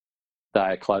they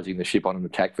are closing the ship on an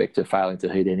attack vector, failing to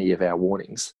heed any of our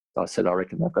warnings. I said, I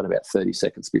reckon they've got about 30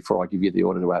 seconds before I give you the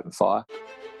order to open fire.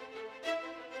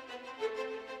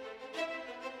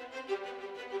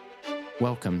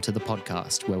 Welcome to the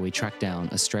podcast where we track down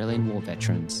Australian war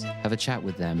veterans, have a chat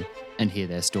with them, and hear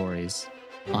their stories.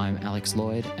 I'm Alex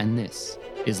Lloyd, and this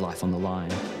is Life on the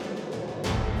Line.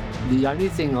 The only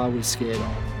thing I was scared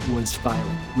of was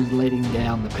failing, was letting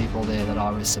down the people there that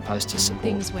I was supposed to support.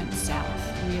 Things went south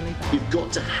really bad. You've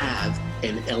got to have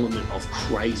an element of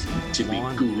crazy to be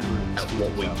good at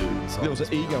what we do. There was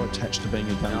an ego attached to being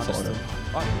a gunfighter.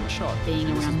 I've been shot.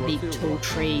 Being around big, tall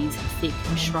trees, thick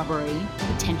shrubbery,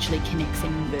 potentially connects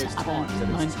him to other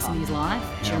moments in his life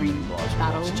during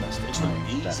battle. Get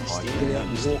out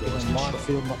and walk in a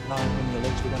minefield not knowing when your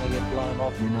legs were going to get blown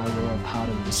off. You know, we're a part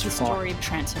of this The story of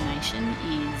transformation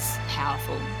is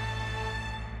powerful.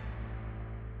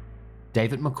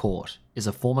 David McCourt is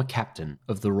a former captain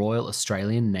of the Royal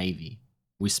Australian Navy.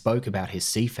 We spoke about his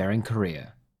seafaring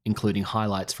career, including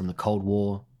highlights from the Cold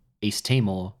War, East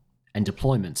Timor, and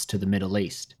deployments to the Middle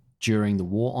East during the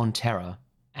War on Terror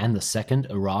and the Second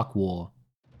Iraq War.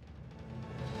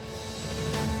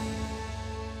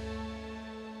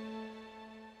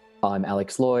 I'm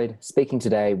Alex Lloyd, speaking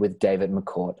today with David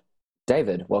McCourt.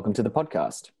 David, welcome to the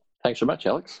podcast. Thanks very much,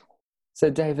 Alex. So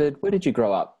David, where did you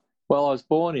grow up? Well, I was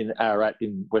born in Ararat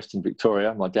in Western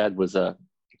Victoria. My dad was a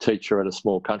teacher at a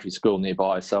small country school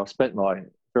nearby, so I spent my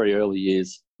very early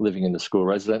years living in the school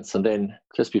residence. And then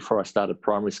just before I started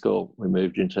primary school, we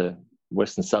moved into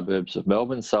western suburbs of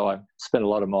Melbourne. So I spent a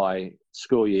lot of my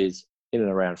school years in and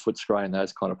around Footscray and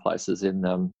those kind of places in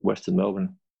Western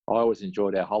Melbourne. I always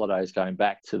enjoyed our holidays going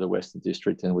back to the Western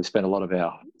District, and we spent a lot of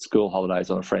our school holidays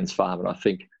on a friend's farm, and I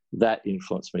think that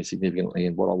influenced me significantly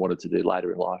in what I wanted to do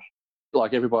later in life.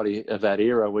 Like everybody of that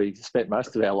era, we spent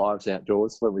most of our lives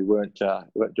outdoors when we weren't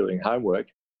doing homework.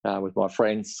 With my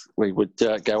friends, we would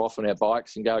go off on our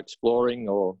bikes and go exploring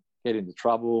or get into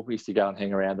trouble. We used to go and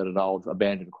hang around at an old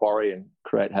abandoned quarry and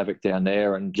create havoc down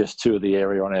there and just tour the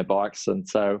area on our bikes. And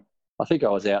so I think I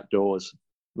was outdoors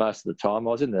most of the time.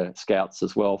 I was in the Scouts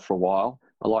as well for a while.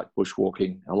 I like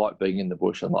bushwalking. I like being in the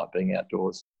bush. I like being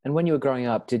outdoors. And when you were growing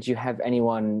up, did you have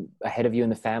anyone ahead of you in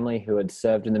the family who had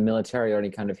served in the military or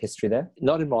any kind of history there?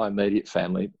 Not in my immediate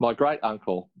family. My great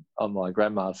uncle on my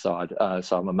grandma's side,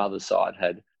 so on my mother's side,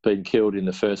 had been killed in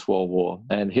the First World War,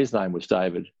 and his name was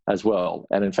David as well.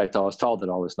 And in fact, I was told that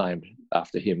I was named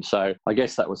after him. So I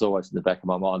guess that was always in the back of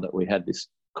my mind that we had this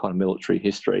kind of military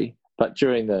history. But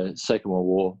during the Second World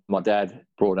War, my dad,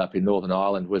 brought up in Northern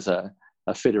Ireland, was a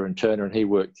fitter and turner, and he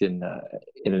worked in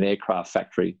an aircraft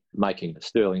factory making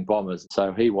Sterling bombers.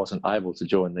 So he wasn't able to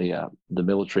join the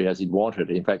military as he'd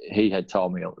wanted. In fact, he had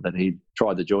told me that he'd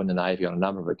tried to join the Navy on a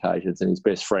number of occasions, and his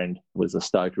best friend was a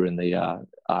stoker in the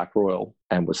Ark Royal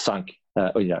and was sunk.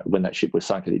 When that ship was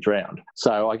sunk and he drowned.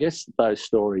 So I guess those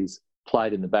stories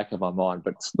played in the back of my mind,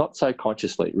 but not so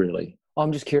consciously, really.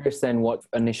 I'm just curious then what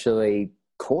initially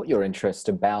caught your interest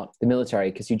about the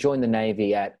military, because you joined the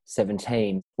Navy at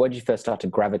 17. Where did you first start to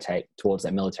gravitate towards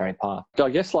that military path? I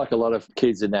guess like a lot of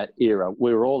kids in that era,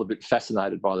 we were all a bit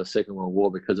fascinated by the Second World War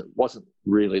because it wasn't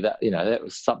really that, that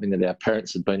was something that our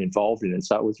parents had been involved in. And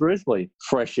so it was reasonably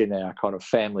fresh in our kind of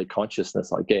family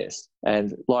consciousness, I guess.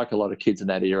 And like a lot of kids in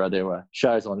that era, there were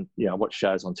shows on,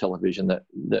 shows on television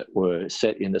that were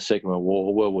set in the Second World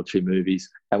War, World War II movies.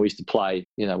 And we used to play,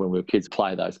 when we were kids,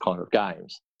 play those kind of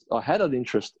games. I had an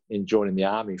interest in joining the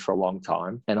army for a long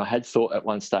time, and I had thought at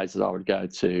one stage that I would go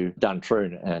to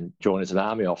Duntroon and join as an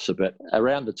army officer. But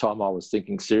around the time I was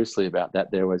thinking seriously about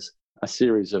that, there was a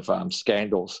series of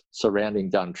scandals surrounding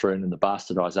Duntroon and the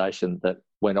bastardisation that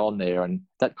went on there, and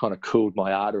that kind of cooled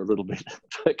my ardour a little bit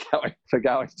for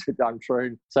going to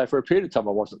Duntroon. So for a period of time,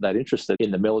 I wasn't that interested in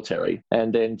the military.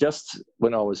 And then just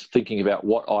when I was thinking about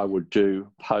what I would do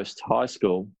post-high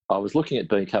school, I was looking at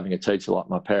becoming a teacher like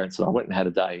my parents, and I went and had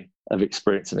a day of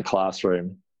experience in a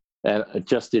classroom, and it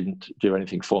just didn't do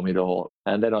anything for me at all.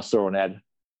 And then I saw an ad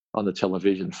on the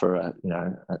television for it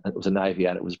was a Navy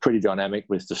ad. It was pretty dynamic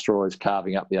with destroyers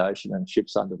carving up the ocean and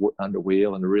ships under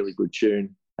wheel and a really good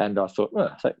tune. And I thought,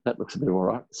 that looks a bit all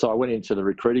right. So I went into the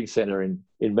recruiting centre in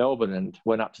Melbourne and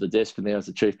went up to the desk, and there was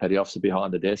the chief petty officer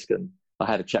behind the desk, and I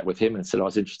had a chat with him and said I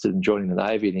was interested in joining the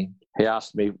Navy. And he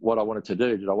asked me what I wanted to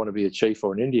do. Did I want to be a chief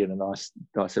or an Indian? And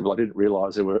I said, well, I didn't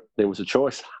realise there was a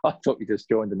choice. I thought you just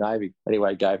joined the Navy. Anyway,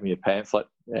 he gave me a pamphlet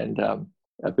and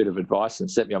a bit of advice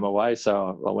and sent me on my way.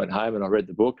 So I went home and I read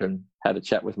the book and had a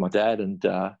chat with my dad, and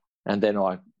then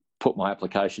I put my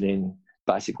application in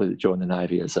basically to join the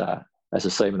Navy as a as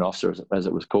a seaman officer, as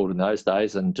it was called in those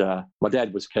days. And my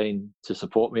dad was keen to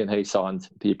support me, and he signed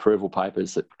the approval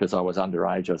papers because I was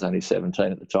underage. I was only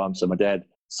 17 at the time. So my dad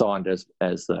signed as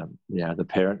the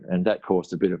parent, and that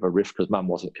caused a bit of a rift because Mum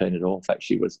wasn't keen at all. In fact,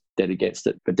 she was dead against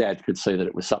it. But Dad could see that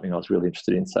it was something I was really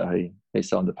interested in, so he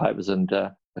signed the papers. And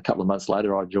a couple of months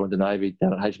later, I joined the Navy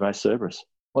down at HMAS Cerberus.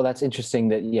 Well, that's interesting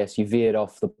that, yes, you veered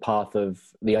off the path of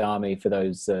the Army for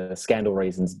those scandal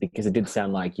reasons, because it did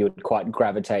sound like you would quite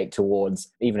gravitate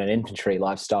towards even an infantry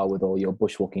lifestyle with all your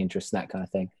bushwalking interests and that kind of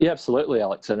thing. Yeah, absolutely,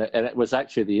 Alex. And it was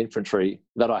actually the infantry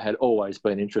that I had always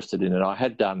been interested in. And I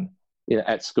had done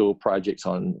at school projects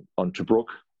on Tobruk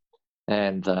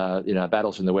and,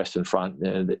 battles in the Western Front,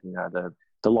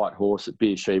 the light horse at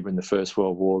Beersheba in the First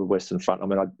World War, the Western Front. I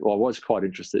mean, I was quite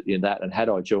interested in that. And had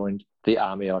I joined the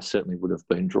Army, I certainly would have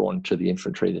been drawn to the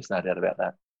infantry. There's no doubt about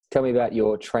that. Tell me about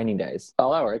your training days.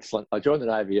 Oh, they were excellent. I joined the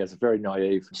Navy as a very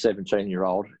naive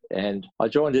 17-year-old, and I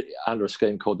joined it under a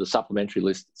scheme called the Supplementary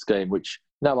List Scheme, which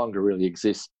no longer really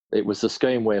exists. It was a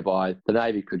scheme whereby the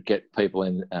Navy could get people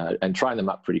in and train them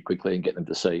up pretty quickly and get them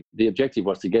to sea. The objective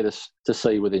was to get us to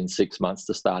sea within 6 months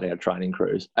to start our training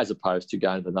cruise, as opposed to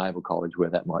going to the Naval College where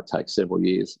that might take several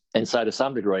years. And so to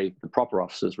some degree, the proper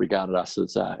officers regarded us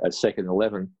as second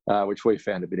 11, which we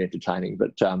found a bit entertaining.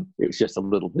 But it was just a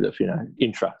little bit of,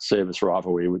 intra-service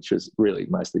rivalry, which was really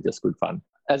mostly just good fun.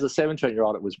 As a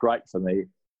 17-year-old, it was great for me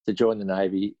to join the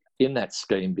Navy in that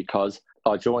scheme because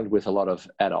I joined with a lot of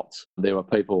adults. There were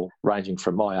people ranging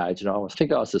from my age, and I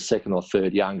think I was the second or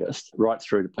third youngest, right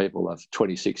through to people of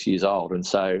 26 years old. And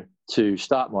so to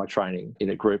start my training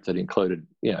in a group that included,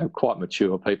 quite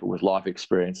mature people with life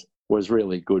experience was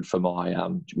really good for my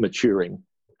maturing,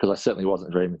 because I certainly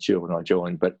wasn't very mature when I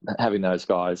joined. But having those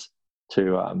guys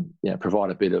to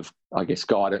provide a bit of,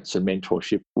 guidance and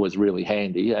mentorship was really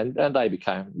handy, and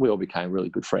we all became really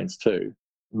good friends too.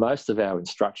 Most of our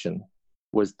instruction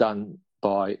was done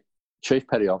by chief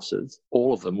petty officers.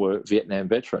 All of them were Vietnam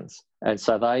veterans. And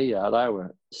so they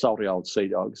were salty old sea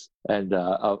dogs, and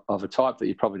of a type that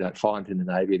you probably don't find in the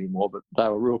Navy anymore, but they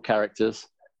were real characters.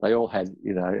 They all had,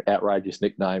 outrageous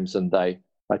nicknames, and they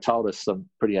told us some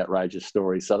pretty outrageous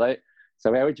stories. So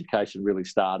our education really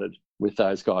started with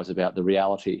those guys about the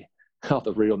reality of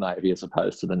the real Navy as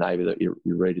opposed to the Navy that you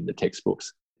read in the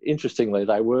textbooks. Interestingly,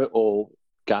 they were all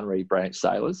gunnery branch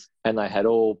sailors, and they had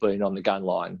all been on the gun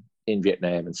line in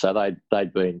Vietnam, and so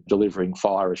they'd been delivering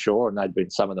fire ashore,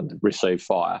 and some of them had received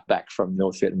fire back from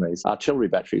North Vietnamese artillery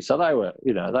batteries. So they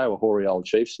were hoary old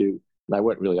chiefs who, they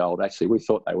weren't really old actually. We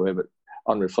thought they were, but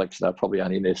on reflection, they're probably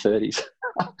only in their 30s.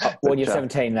 When you're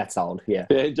 17, that's old, yeah.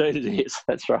 Yeah, indeed it is.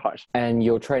 That's right. And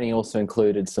your training also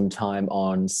included some time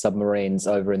on submarines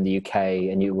over in the UK,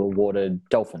 and you were awarded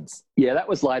Dolphins. Yeah, that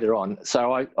was later on.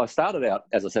 So I started out,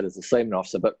 as I said, as a seaman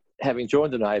officer, but having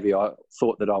joined the Navy, I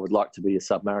thought that I would like to be a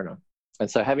submariner. And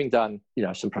so having done,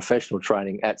 some professional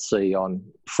training at sea on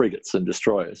frigates and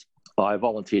destroyers, I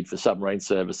volunteered for submarine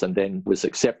service and then was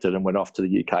accepted and went off to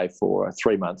the UK for a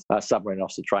 3-month submarine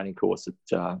officer training course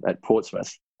at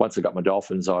Portsmouth. Once I got my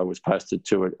Dolphins, I was posted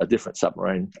to a different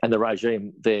submarine, and the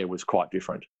regime there was quite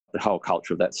different. The whole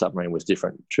culture of that submarine was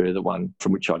different to the one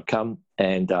from which I'd come,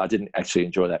 and I didn't actually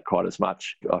enjoy that quite as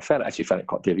much. I found it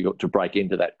quite difficult to break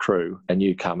into that crew, a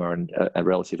newcomer and a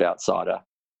relative outsider.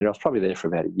 I was probably there for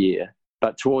about a year.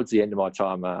 But towards the end of my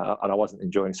time, and I wasn't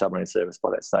enjoying submarine service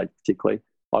by that stage particularly,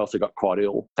 I also got quite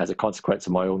ill. As a consequence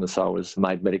of my illness, I was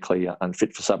made medically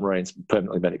unfit for submarines,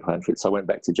 permanently medically unfit. So I went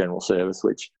back to general service,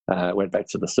 which went back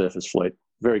to the surface fleet.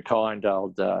 Very kind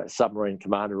old submarine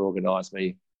commander organised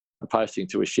me a posting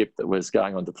to a ship that was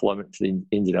going on deployment to the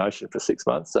Indian Ocean for 6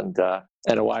 months. And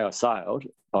away I sailed.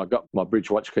 I got my bridge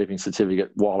watchkeeping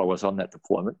certificate while I was on that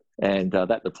deployment. And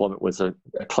that deployment was a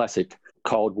classic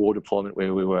Cold War deployment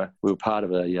where we were part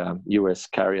of a US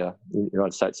carrier,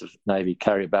 United States Navy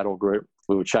carrier battle group.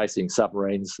 We were chasing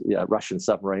submarines, Russian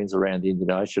submarines around the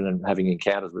Indian Ocean and having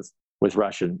encounters with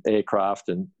Russian aircraft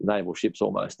and naval ships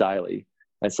almost daily.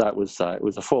 And so it was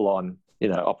a full-on,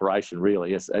 operation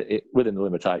really, within the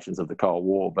limitations of the Cold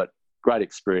War, but great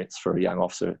experience for a young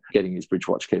officer getting his bridge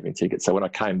watchkeeping ticket. So when I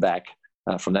came back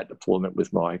from that deployment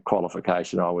with my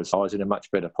qualification, I was in a much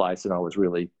better place, and I was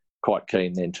really quite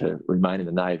keen then to remain in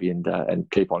the Navy and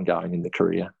keep on going in the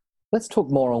career. Let's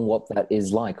talk more on what that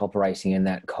is like, operating in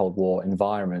that Cold War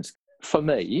environment. For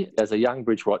me, as a young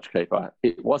bridge watchkeeper,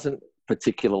 it wasn't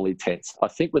particularly tense. I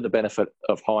think with the benefit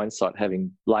of hindsight,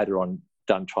 having later on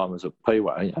done time as a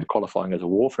PWA, qualifying as a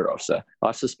warfare officer,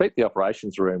 I suspect the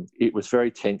operations room, it was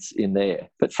very tense in there.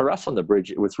 But for us on the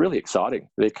bridge, it was really exciting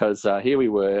because here we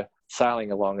were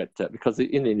sailing along because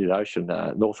in the Indian Ocean,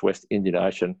 northwest Indian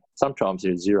Ocean, sometimes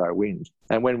there's zero wind.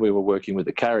 And when we were working with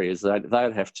the carriers, they'd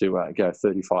have to go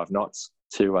 35 knots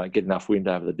to get enough wind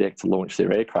over the deck to launch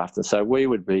their aircraft. And so we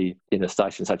would be in a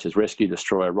station such as Rescue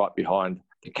Destroyer right behind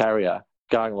the carrier,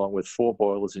 going along with 4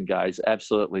 boilers engaged,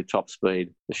 absolutely top speed.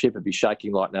 The ship would be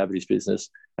shaking like nobody's business,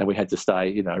 and we had to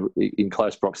stay, in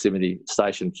close proximity,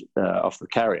 stationed off the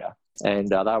carrier.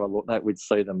 And we'd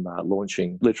see them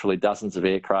launching literally dozens of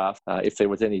aircraft. If there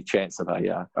was any chance of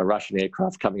a Russian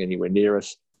aircraft coming anywhere near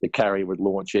us, the carrier would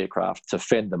launch aircraft to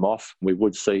fend them off. We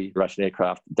would see Russian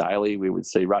aircraft daily. We would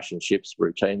see Russian ships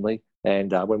routinely.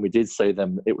 And when we did see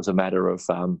them, it was a matter of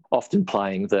often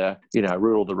playing the,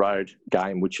 rule of the road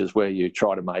game, which is where you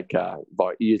try to make,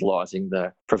 by utilising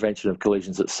the prevention of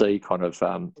collisions at sea kind of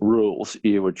rules,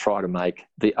 you would try to make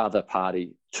the other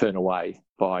party turn away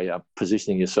by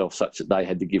positioning yourself such that they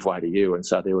had to give way to you. And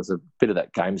so there was a bit of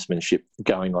that gamesmanship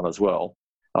going on as well.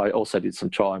 I also did some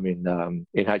time in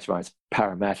HMAS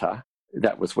Parramatta.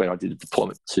 That was when I did a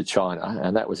deployment to China,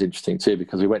 and that was interesting too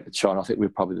because we went to China. I think we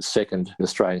were probably the second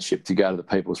Australian ship to go to the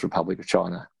People's Republic of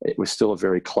China. It was still a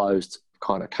very closed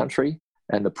kind of country,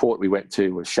 and the port we went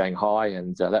to was Shanghai,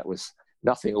 and that was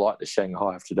nothing like the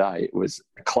Shanghai of today. It was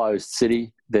a closed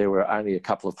city. There were only a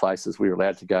couple of places we were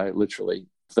allowed to go, literally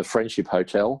the Friendship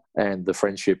Hotel and the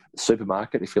Friendship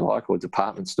Supermarket, if you like, or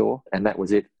department store, and that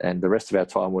was it. And the rest of our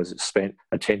time was spent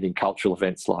attending cultural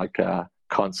events like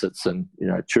concerts and,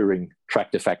 touring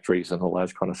tractor factories and all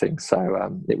those kind of things.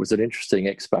 So it was an interesting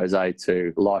expose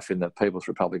to life in the People's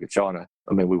Republic of China.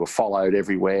 I mean, we were followed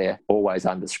everywhere, always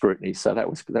under scrutiny. So that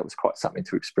was quite something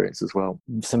to experience as well.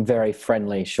 Some very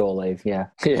friendly shore leave, yeah.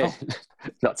 Yeah,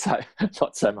 not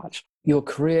so much. Your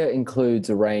career includes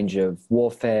a range of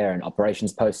warfare and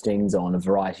operations postings on a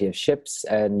variety of ships,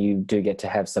 and you do get to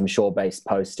have some shore-based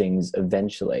postings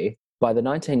eventually. By the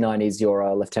 1990s, you're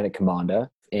a lieutenant commander.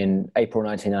 In April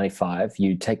 1995,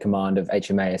 you take command of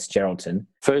HMAS Geraldton.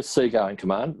 First seagoing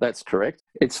command, that's correct.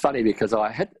 It's funny because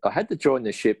I had to join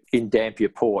the ship in Dampier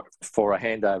Port for a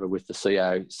handover with the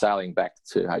CO sailing back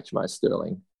to HMAS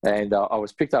Stirling. And I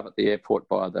was picked up at the airport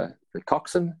by the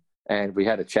coxswain, and we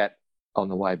had a chat on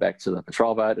the way back to the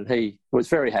patrol boat, and he was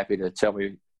very happy to tell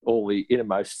me all the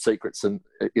innermost secrets and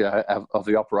of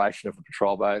the operation of the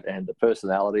patrol boat and the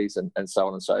personalities and so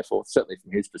on and so forth, certainly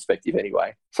from his perspective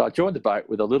anyway. So I joined the boat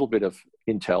with a little bit of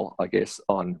intel, I guess,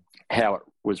 on how it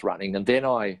was running, and then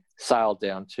I sailed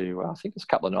down to, I think it was a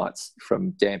couple of nights from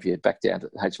Dampier back down to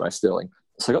HMAS Stirling.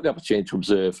 So I got the opportunity to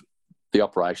observe the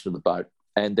operation of the boat.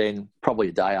 And then probably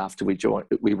a day after we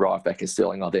arrived back in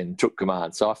Stirling, I then took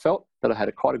command. So I felt that I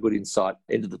had quite a good insight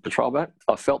into the patrol boat.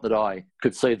 I felt that I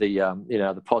could see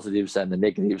the positives and the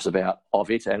negatives of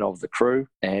it and of the crew.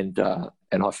 And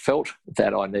I felt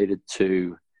that I needed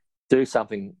to do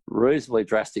something reasonably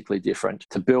drastically different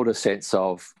to build a sense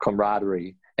of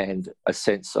camaraderie and a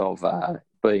sense of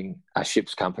being a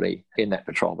ship's company in that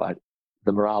patrol boat.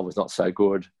 The morale was not so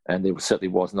good, and there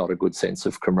certainly was not a good sense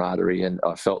of camaraderie, and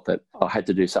I felt that I had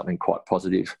to do something quite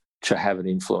positive to have an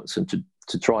influence and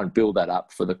to try and build that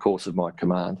up for the course of my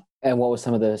command. And what were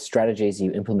some of the strategies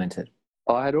you implemented?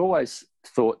 I had always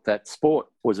thought that sport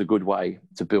was a good way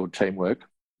to build teamwork.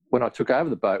 When I took over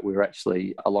the boat, we were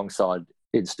actually alongside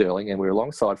in Stirling, and we were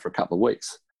alongside for a couple of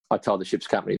weeks. I told the ship's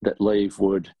company that leave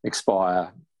would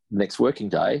expire next working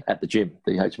day at the gym,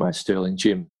 the HMAS Stirling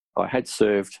gym. I had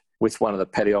served with one of the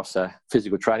Padiosa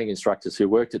physical training instructors who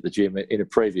worked at the gym in a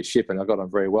previous ship, and I got on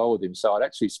very well with him. So I'd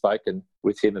actually spoken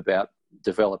with him about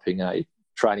developing a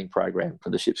training program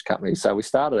for the ship's company. So we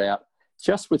started out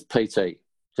just with PT,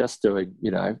 just doing,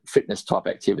 fitness type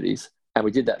activities. And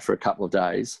we did that for a couple of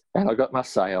days. And I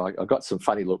must say, I got some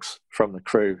funny looks from the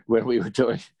crew when we were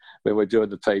doing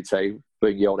the PT,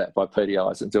 being yelled at by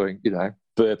PDIs and doing,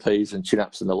 burpees and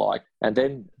chin-ups and the like. And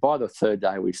then by the third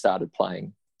day, we started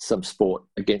playing some sport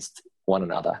against one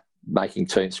another, making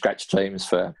scratch teams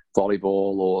for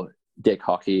volleyball or deck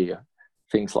hockey or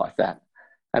things like that.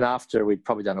 And after we'd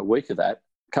probably done a week of that,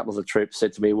 a couple of the troops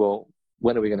said to me, well,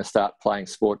 when are we going to start playing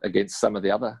sport against some of the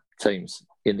other teams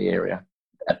in the area?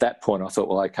 At that point, I thought,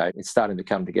 well, okay, it's starting to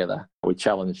come together. We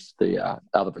challenged the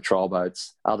other patrol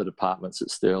boats, other departments at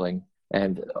Stirling.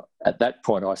 And at that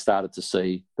point, I started to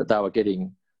see that they were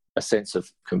getting a sense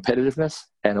of competitiveness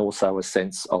and also a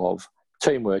sense of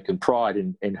teamwork and pride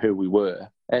in who we were.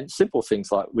 And simple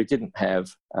things like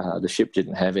the ship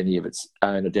didn't have any of its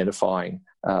own identifying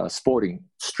sporting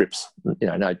strips,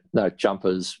 no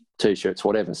jumpers, T-shirts,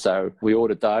 whatever. So we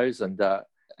ordered those, and I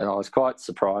was quite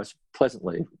surprised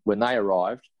pleasantly when they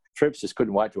arrived. Troops just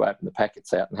couldn't wait to open the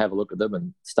packets out and have a look at them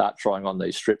and start trying on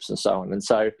these strips and so on. And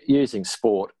so using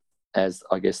sport as,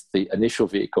 I guess, the initial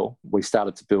vehicle, we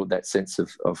started to build that sense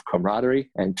of camaraderie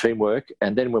and teamwork.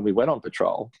 And then when we went on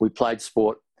patrol, we played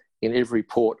sport in every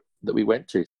port that we went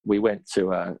to. We went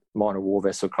to a minor war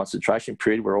vessel concentration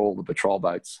period where all the patrol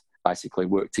boats basically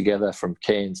worked together from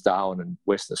Cairns, Darwin and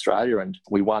Western Australia, and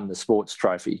we won the sports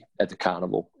trophy at the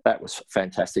carnival. That was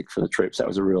fantastic for the troops. That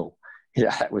was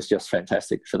that was just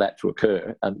fantastic for that to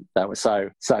occur, and they were so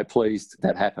pleased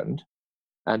that happened.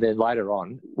 And then later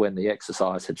on, when the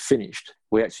exercise had finished,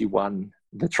 we actually won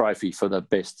the trophy for the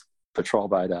best patrol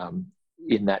boat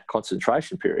in that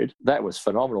concentration period. That was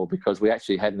phenomenal because we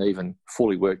actually hadn't even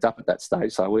fully worked up at that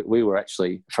stage. So we were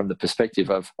actually, from the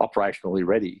perspective of operationally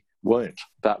ready, weren't,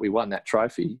 but we won that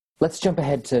trophy. Let's jump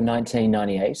ahead to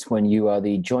 1998 when you are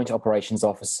the Joint Operations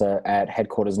Officer at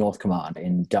Headquarters North Command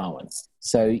in Darwin.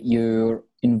 So you're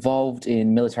involved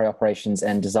in military operations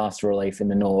and disaster relief in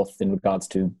the north in regards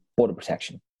to border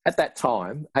protection. At that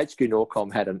time, HQ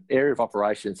Norcom had an area of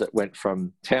operations that went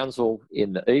from Townsville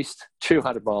in the east,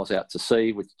 200 miles out to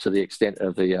sea, which to the extent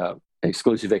of the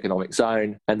exclusive economic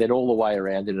zone, and then all the way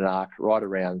around in an arc, right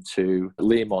around to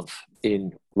Learmonth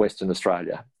in Western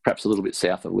Australia, perhaps a little bit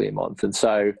south of Learmonth. And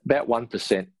so about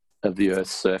 1% of the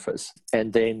Earth's surface,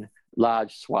 and then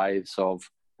large swathes of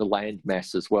the land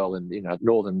mass as well in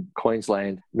northern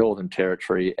Queensland, Northern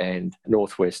Territory and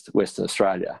northwest Western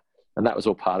Australia. And that was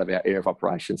all part of our area of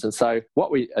operations. And so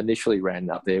what we initially ran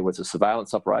up there was a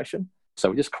surveillance operation. So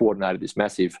we just coordinated this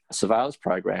massive surveillance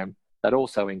program that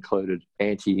also included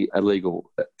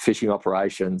anti-illegal fishing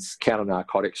operations,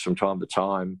 counter-narcotics from time to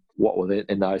time, what were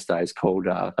in those days called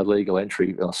illegal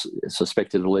entry,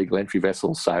 suspected illegal entry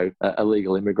vessels, so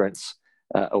illegal immigrants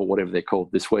or whatever they're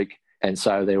called this week. And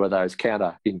so there were those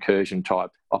counter-incursion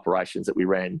type operations that we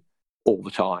ran all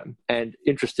the time. And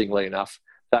interestingly enough,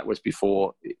 that was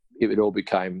before it all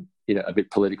became a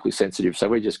bit politically sensitive. So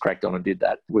we just cracked on and did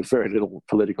that with very little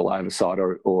political oversight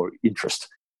or interest.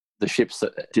 The ships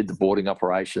that did the boarding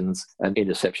operations and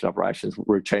interception operations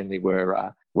routinely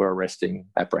were arresting,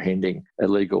 apprehending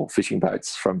illegal fishing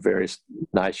boats from various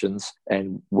nations,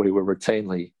 and we were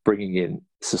routinely bringing in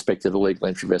suspected illegal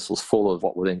entry vessels full of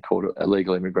what were then called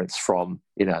illegal immigrants from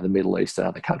the Middle East and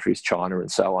other countries, China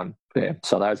and so on. Yeah.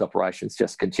 So those operations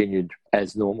just continued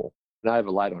as normal. And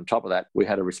overlaid on top of that, we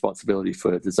had a responsibility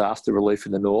for disaster relief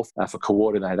in the north. For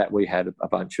coordinating that, we had a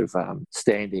bunch of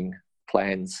standing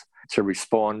plans to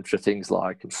respond to things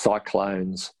like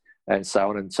cyclones and so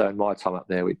on. And so in my time up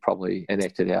there, we probably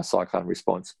enacted our cyclone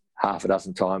response half a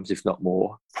dozen times, if not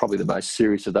more. Probably the most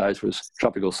serious of those was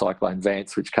Tropical Cyclone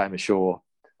Vance, which came ashore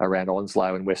around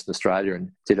Onslow in Western Australia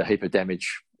and did a heap of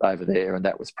damage over there. And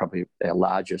that was probably our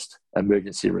largest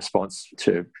emergency response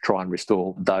to try and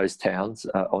restore those towns,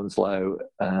 Onslow,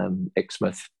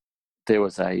 Exmouth. There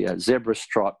was a zebra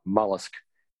stripe mollusk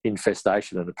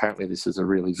infestation, and apparently this is a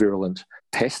really virulent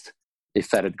pest. If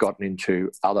that had gotten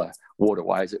into other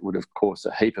waterways, it would have caused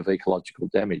a heap of ecological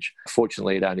damage.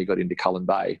 Fortunately, it only got into Cullen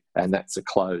Bay, and that's a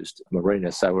closed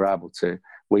marina, so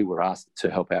we were asked to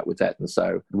help out with that, and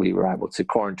so we were able to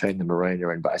quarantine the marina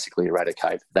and basically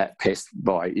eradicate that pest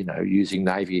by using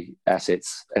Navy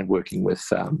assets and working with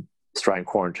Australian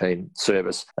Quarantine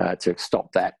Service to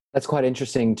stop that. That's quite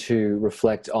interesting to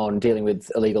reflect on dealing with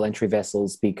illegal entry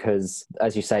vessels because,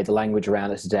 as you say, the language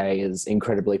around it today is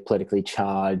incredibly politically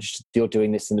charged. You're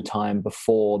doing this in a time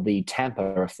before the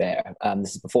Tampa affair.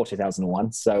 This is before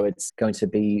 2001, so it's going to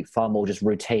be far more just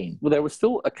routine. Well, there were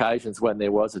still occasions when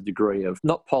there was a degree of,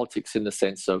 not politics in the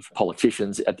sense of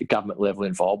politicians at the government level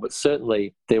involved, but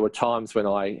certainly there were times when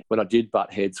I did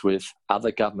butt heads with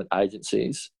other government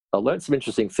agencies. I learned some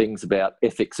interesting things about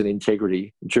ethics and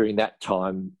integrity during that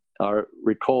time. I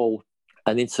recall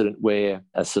an incident where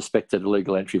a suspected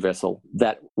illegal entry vessel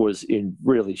that was in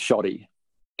really shoddy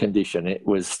condition. It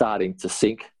was starting to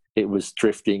sink. It was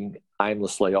drifting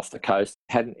aimlessly off the coast,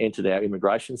 hadn't entered our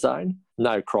immigration zone.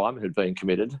 No crime had been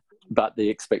committed, but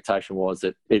the expectation was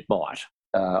that it might.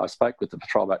 I spoke with the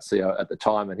patrol boat CEO at the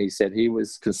time, and he said he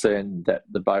was concerned that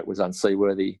the boat was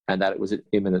unseaworthy and that it was in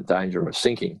imminent danger of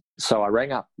sinking. So I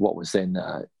rang up what was then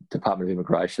Department of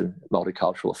Immigration,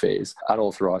 Multicultural Affairs,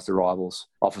 unauthorised arrivals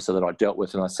officer that I dealt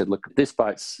with, and I said, look, this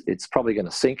it's probably going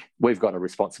to sink. We've got a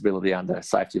responsibility under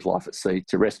Safety of Life at Sea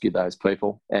to rescue those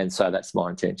people, and so that's my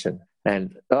intention.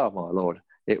 And, oh, my Lord,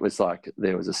 it was like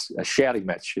there was a shouting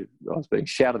match. I was being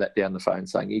shouted at down the phone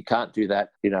saying, you can't do that,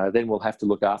 then we'll have to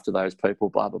look after those people,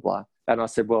 blah, blah, blah. And I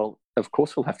said, well, of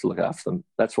course we'll have to look after them.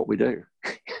 That's what we do.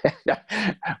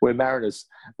 We're mariners.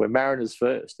 We're mariners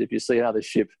first. If you see another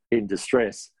ship in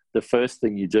distress, the first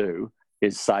thing you do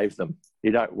is save them.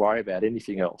 You don't worry about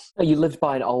anything else. You lived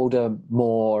by an older,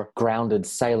 more grounded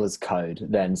sailor's code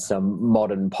than some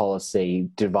modern policy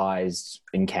devised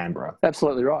in Canberra.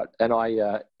 Absolutely right. And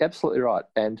absolutely right.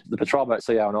 And the patrol boat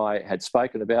CEO and I had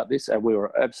spoken about this, and we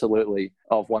were absolutely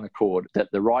of one accord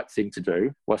that the right thing to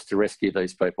do was to rescue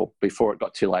these people before it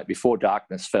got too late, before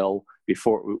darkness fell,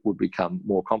 before it would become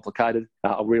more complicated.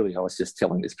 I was just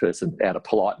telling this person out of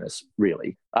politeness,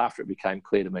 really. After it became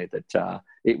clear to me that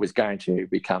it was going to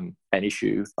become an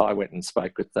issue, I went and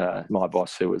spoke with my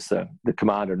boss, who was the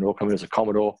commander in Norcom, who was a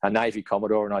Commodore, a Navy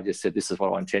Commodore, and I just said, this is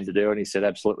what I intend to do. And he said,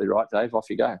 absolutely right, Dave, off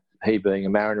you go. He, being a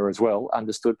mariner as well,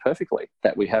 understood perfectly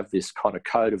that we have this kind of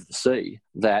code of the sea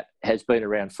that has been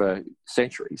around for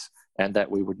centuries and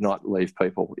that we would not leave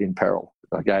people in peril.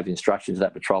 I gave the instructions to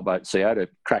that patrol boat CEO to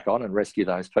crack on and rescue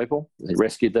those people. He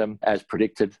rescued them. As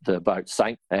predicted, the boat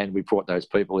sank, and we brought those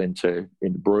people into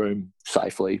Broome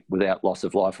safely without loss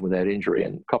of life and without injury,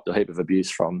 and copped a heap of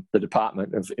abuse from the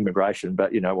Department of Immigration.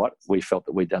 But you know what? We felt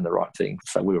that we'd done the right thing,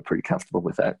 so we were pretty comfortable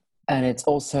with that. And it's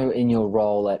also in your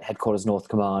role at Headquarters North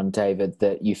Command, David,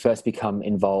 that you first become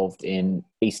involved in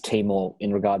East Timor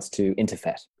in regards to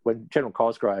Interfet. When General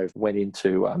Cosgrove went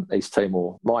into East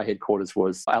Timor, my headquarters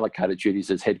was allocated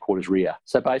duties as headquarters rear.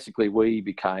 So basically we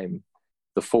became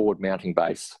the forward mounting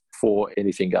base for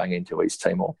anything going into East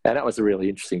Timor. And that was a really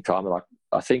interesting time. And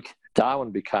I think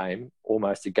Darwin became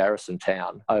almost a garrison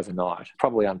town overnight,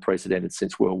 probably unprecedented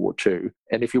since World War II.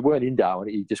 And if you weren't in Darwin,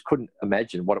 you just couldn't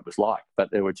imagine what it was like.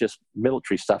 But there were just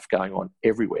military stuff going on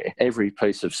everywhere. Every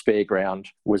piece of spare ground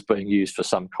was being used for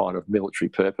some kind of military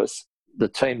purpose. The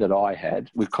team that I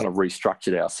had, we've kind of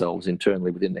restructured ourselves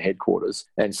internally within the headquarters,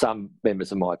 and some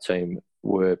members of my team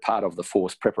were part of the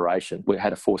force preparation. We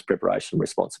had a force preparation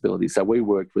responsibility. So we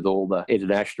worked with all the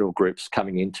international groups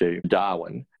coming into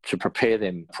Darwin to prepare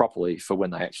them properly for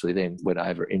when they actually then went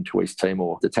over into East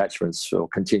Timor. Detachments or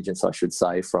contingents, I should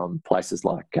say, from places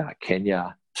like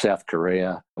Kenya, South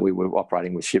Korea. We were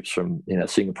operating with ships from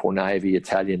Singapore Navy,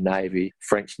 Italian Navy,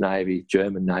 French Navy,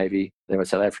 German Navy. There were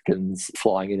South Africans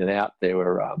flying in and out. There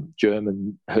were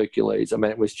German Hercules. I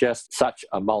mean, it was just such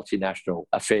a multinational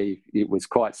affair. It was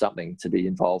quite something to be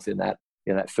involved in that.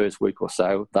 In that first week or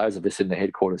so, those of us in the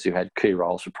headquarters who had key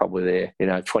roles were probably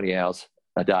there, 20 hours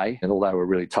a day. And although we're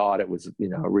really tired, it was,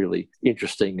 a really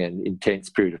interesting and intense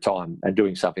period of time, and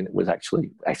doing something that was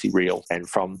actually real. And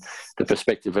from the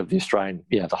perspective of the Australian,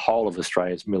 the whole of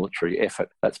Australia's military effort,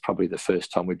 that's probably the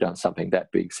first time we've done something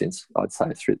that big since, I'd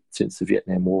say, since the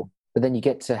Vietnam War. But then you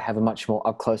get to have a much more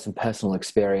up-close and personal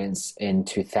experience in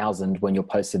 2000 when you're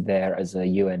posted there as a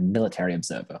UN military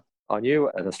observer. I knew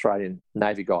an Australian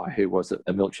Navy guy who was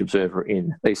a military observer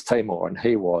in East Timor, and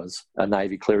he was a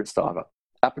Navy clearance diver.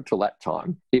 Up until that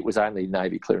time, it was only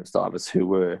Navy clearance divers who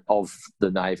were of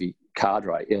the Navy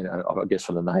cadre, I guess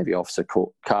from the Navy officer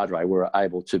cadre, were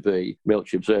able to be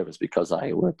military observers because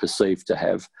they were perceived to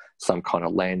have some kind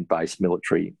of land-based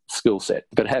military skill set.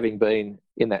 But having been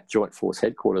in that Joint Force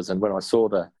headquarters, and when I saw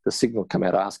the signal come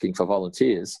out asking for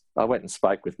volunteers, I went and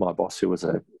spoke with my boss, who was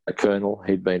a colonel.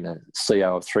 He'd been a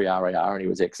CO of 3 RAR and he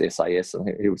was ex-SAS, and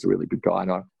he was a really good guy.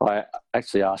 And I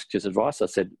actually asked his advice. I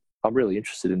said, I'm really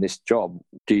interested in this job.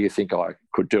 Do you think I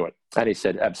could do it? And he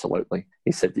said, absolutely.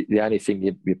 He said, the only thing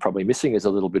you're probably missing is a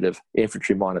little bit of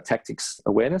infantry minor tactics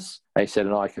awareness. And he said,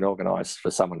 and I can organise for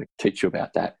someone to teach you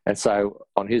about that. And so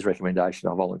on his recommendation,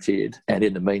 I volunteered. And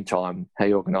in the meantime,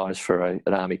 he organised for an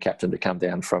army captain to come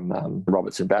down from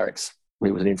Robertson Barracks.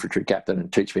 He was an infantry captain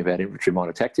and teach me about infantry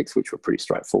minor tactics, which were pretty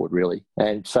straightforward, really.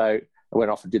 And so I went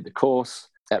off and did the course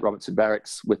at Robertson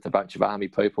Barracks with a bunch of army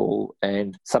people,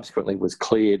 and subsequently was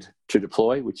cleared to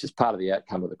deploy, which is part of the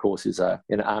outcome of the course. Is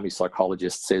an army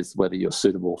psychologist says whether you're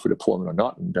suitable for deployment or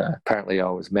not. And apparently I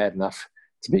was mad enough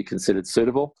to be considered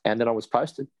suitable. And then I was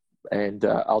posted and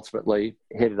ultimately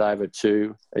headed over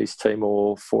to East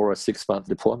Timor for a 6-month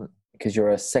deployment. Because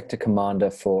you're a sector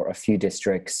commander for a few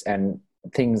districts and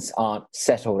things aren't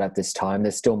settled at this time.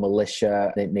 There's still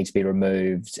militia that needs to be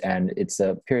removed, and it's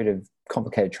a period of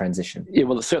complicated transition. Yeah,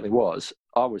 well, it certainly was.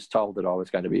 I was told that I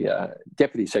was going to be a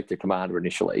deputy sector commander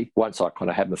initially. Once I kind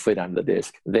of had my feet under the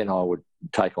desk, then I would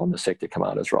take on the sector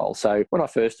commander's role. So when I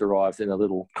first arrived in a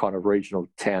little kind of regional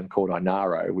town called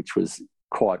Inaro, which was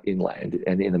quite inland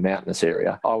and in the mountainous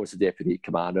area, I was a deputy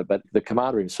commander, but the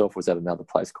commander himself was at another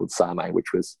place called Same,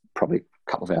 which was probably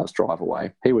a couple of hours drive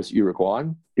away. He was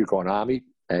Uruguayan Army,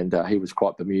 and he was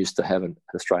quite bemused to have an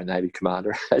Australian Navy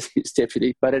commander as his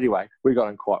deputy. But anyway, we got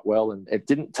on quite well, and it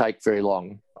didn't take very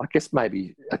long, I guess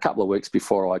maybe a couple of weeks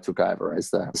before I took over as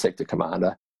the sector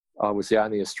commander. I was the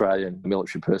only Australian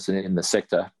military person in the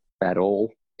sector at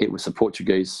all. It was the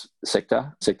Portuguese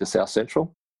sector, Sector South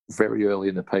Central. very early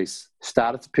in the piece,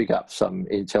 started to pick up some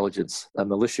intelligence. A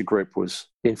militia group was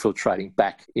infiltrating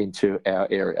back into our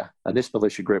area. And this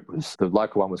militia group the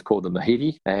local one was called the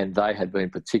Mahidi, and they had been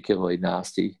particularly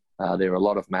nasty. There were a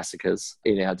lot of massacres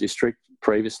in our district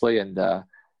previously, and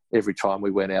every time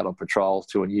we went out on patrol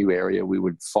to a new area, we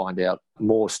would find out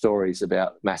more stories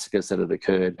about massacres that had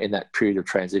occurred in that period of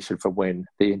transition from when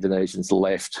the Indonesians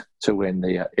left to when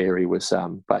the area was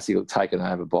basically taken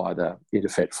over by the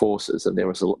Interfet forces. And there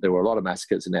were a lot of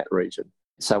massacres in that region.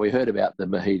 So we heard about the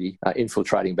Mahidi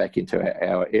infiltrating back into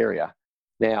our area.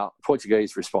 Now,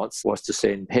 Portuguese response was to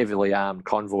send heavily armed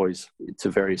convoys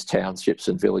to various townships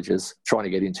and villages trying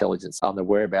to get intelligence on the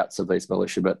whereabouts of these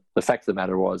militia. But the fact of the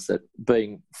matter was that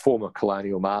being former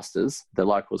colonial masters, the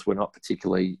locals were not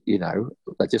particularly,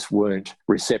 they just weren't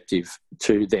receptive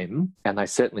to them. And they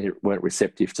certainly weren't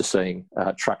receptive to seeing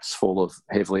trucks full of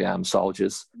heavily armed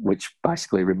soldiers, which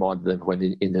basically reminded them when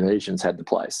the Indonesians had the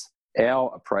place.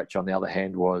 Our approach, on the other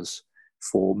hand, was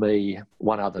for me,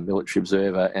 one other military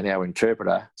observer and our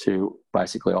interpreter to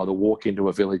basically either walk into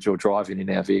a village or drive in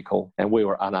our vehicle, and we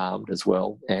were unarmed as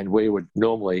well. And we would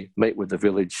normally meet with the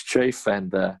village chief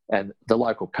and the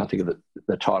local, can't think of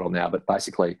the title now, but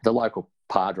basically the local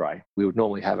padre. We would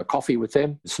normally have a coffee with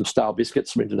them, some stale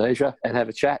biscuits from Indonesia, and have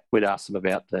a chat. We'd ask them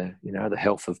about the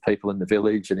health of people in the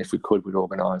village, and if we could, we'd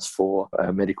organise for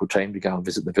a medical team to go and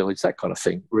visit the village, that kind of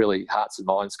thing. Really hearts and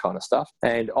minds kind of stuff.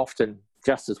 And often,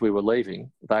 just as we were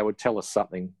leaving, they would tell us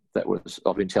something that was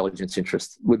of intelligence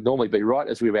interest. Would normally be right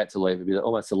as we were about to leave. It'd be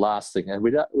almost the last thing. And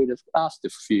we'd have asked a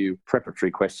few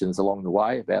preparatory questions along the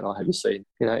way about, have you seen,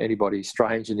 anybody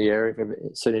strange in the area? Have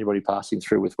you seen anybody passing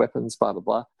through with weapons, blah, blah,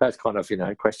 blah. Those kind of,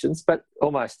 questions, but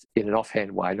almost in an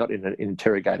offhand way, not in an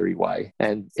interrogatory way.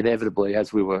 And inevitably,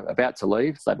 as we were about to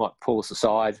leave, they might pull us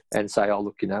aside and say, oh,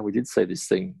 look, we did see this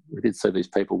thing. We did see these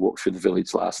people walk through the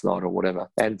village last night or whatever.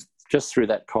 And just through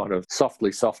that kind of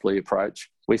softly approach,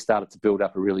 we started to build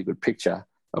up a really good picture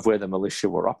of where the militia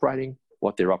were operating,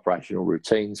 what their operational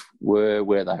routines were,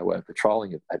 where they were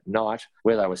patrolling at night,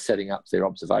 where they were setting up their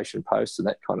observation posts and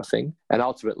that kind of thing. And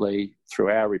ultimately, through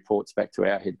our reports back to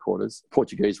our headquarters,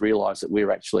 Portuguese realised that we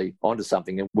were actually onto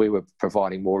something and we were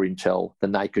providing more intel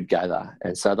than they could gather.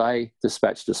 And so they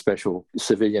dispatched a special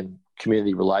civilian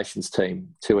community relations team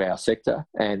to our sector,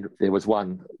 and there was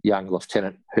one young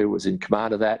lieutenant who was in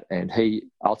command of that, and he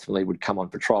ultimately would come on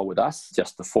patrol with us,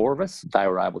 just the four of us. They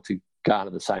were able to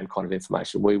garner the same kind of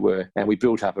information we were, and we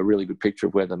built up a really good picture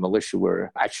of where the militia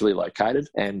were actually located,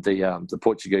 and the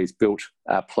Portuguese built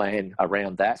a plan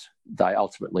around that. They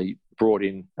ultimately brought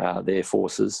in their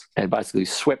forces and basically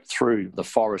swept through the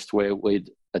forest where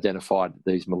we'd identified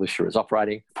these militia as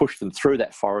operating, pushed them through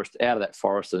that forest, out of that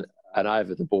forest, and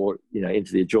over the board,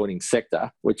 into the adjoining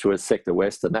sector, which was Sector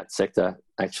West, and that sector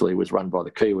actually was run by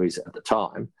the Kiwis at the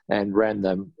time, and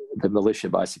the militia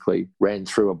basically ran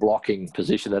through a blocking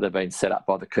position that had been set up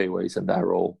by the Kiwis, and they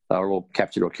were all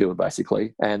captured or killed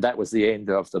basically. And that was the end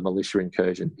of the militia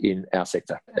incursion in our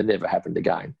sector. It never happened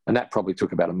again. And that probably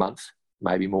took about a month,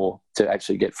 maybe more, to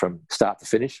actually get from start to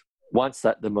finish. Once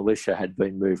that the militia had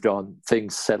been moved on,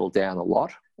 things settled down a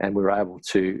lot, and we were able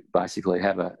to basically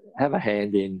have a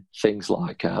hand in things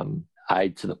like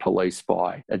aid to the police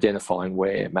by identifying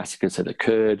where massacres had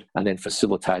occurred and then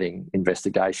facilitating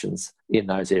investigations in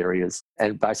those areas,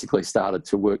 and basically started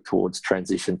to work towards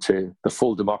transition to the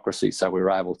full democracy. So we were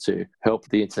able to help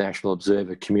the international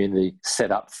observer community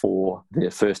set up for their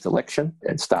first election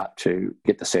and start to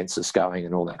get the census going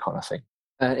and all that kind of thing.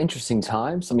 An interesting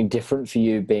time, something different for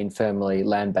you being firmly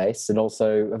land-based, and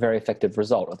also a very effective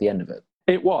result at the end of it.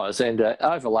 It was, and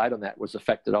overlaid on that was the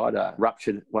fact that I'd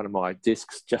ruptured one of my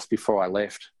discs just before I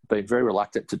left. Been very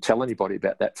reluctant to tell anybody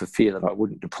about that for fear that I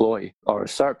wouldn't deploy. I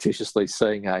was surreptitiously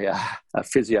seeing a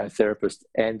physiotherapist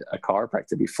and a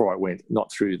chiropractor before I went,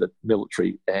 not through the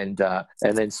military, and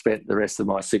then spent the rest of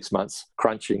my 6 months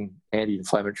crunching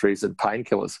anti-inflammatories and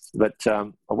painkillers. But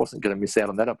I wasn't going to miss out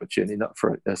on that opportunity, not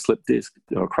for a slipped disc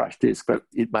or a crushed disc, but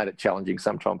it made it challenging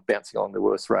sometimes, bouncing along the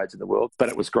worst roads in the world. But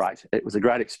it was great. It was a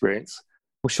great experience.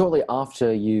 Well, shortly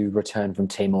after you returned from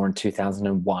Timor in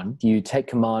 2001, you take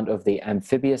command of the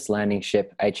amphibious landing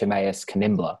ship HMAS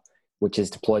Canimbla, which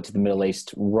is deployed to the Middle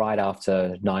East right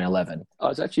after 9/11. I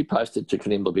was actually posted to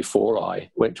Canimbla before I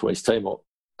went to East Timor.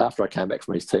 After I came back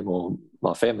from East Timor,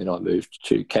 my family and I moved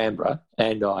to Canberra,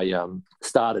 and I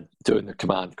started doing the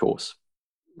command course.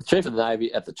 The Chief of the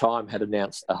Navy at the time had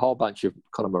announced a whole bunch of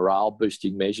kind of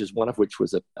morale-boosting measures, one of which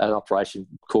was an operation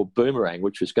called Boomerang,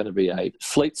 which was going to be a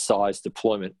fleet-sized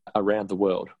deployment around the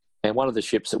world. And one of the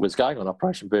ships that was going on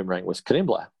Operation Boomerang was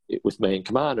Canimbla. It was me in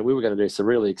command, and we were going to do some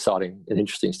really exciting and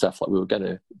interesting stuff. Like we were going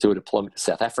to do a deployment to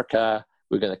South Africa.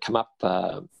 we're going to come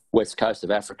up west coast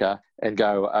of Africa and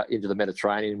go into the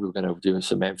Mediterranean. We were going to do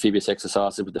some amphibious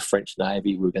exercises with the French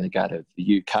Navy. We were going to go to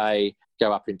the UK,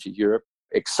 go up into Europe.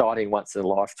 Exciting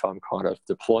once-in-a-lifetime kind of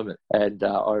deployment. And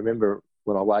I remember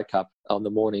when I woke up on the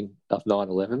morning of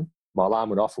 9/11, my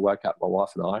alarm went off. I woke up, my wife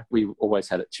and I. We always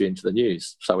had it tuned to the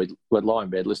news. So we'd lie in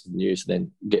bed, listen to the news, and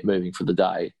then get moving for the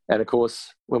day. And, of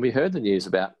course, when we heard the news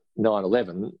about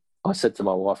 9/11, I said to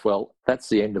my wife, well, that's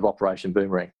the end of Operation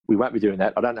Boomerang. We won't be doing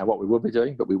that. I don't know what we will be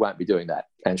doing, but we won't be doing that.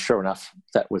 And sure enough,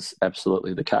 that was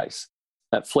absolutely the case.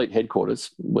 At Fleet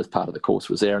Headquarters, was part of the course,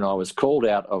 was there, and I was called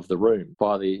out of the room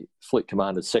by the Fleet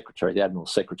Commander's secretary, the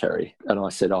Admiral's secretary, and I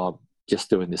said, I'm just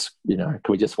doing this, can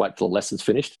we just wait till the lesson's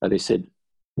finished? And he said,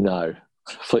 no,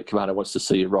 Fleet Commander wants to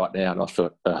see you right now. And I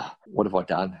thought, what have I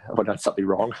done? Have I done something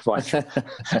wrong?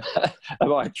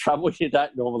 Am I in trouble? You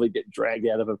don't normally get dragged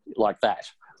out of it like that.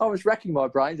 I was racking my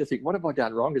brain to think, what have I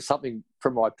done wrong? Is something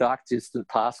from my dark, distant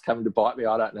past coming to bite me?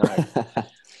 I don't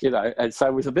know. And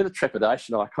so with a bit of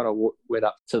trepidation, I kind of went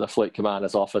up to the Fleet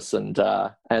Commander's office and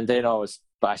then I was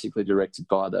basically directed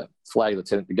by the flag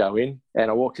lieutenant to go in.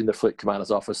 And I walked in the Fleet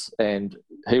Commander's office and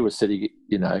he was sitting,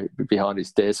 behind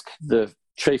his desk. The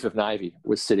Chief of Navy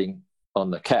was sitting on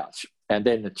the couch. And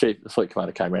then the Fleet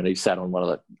Commander came around and he sat on one of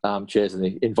the armchairs and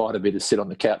he invited me to sit on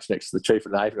the couch next to the Chief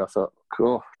of Navy. And I thought,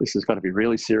 cool, this is going to be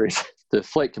really serious. The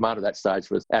Fleet Commander at that stage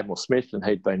was Admiral Smith and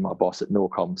he'd been my boss at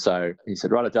Norcom. So he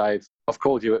said, right, Dave, I've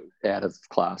called you out of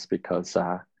class because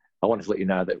I wanted to let you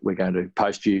know that we're going to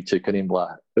post you to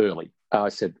Canimbla early. I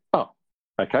said, oh,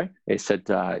 okay. He said,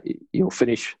 you'll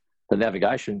finish the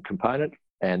navigation component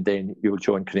and then you'll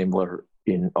join Canimbla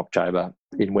in October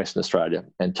in Western Australia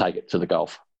and take it to the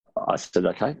Gulf. I said,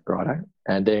 okay, righto.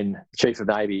 And then the Chief of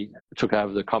Navy took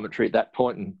over the commentary at that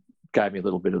point and gave me a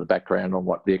little bit of the background on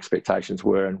what the expectations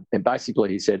were. And basically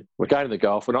he said, we're going to the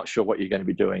Gulf. We're not sure what you're going to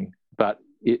be doing, but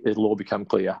it'll all become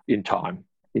clear in time.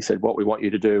 He said, what we want you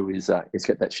to do is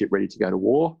get that ship ready to go to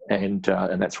war. And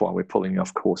that's why we're pulling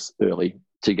off course early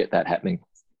to get that happening.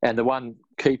 And the one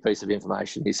key piece of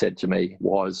information he said to me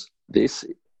was this: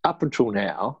 up until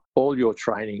now, all your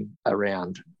training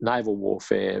around naval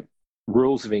warfare,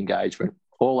 rules of engagement,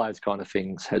 all those kind of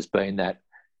things has been that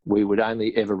we would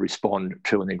only ever respond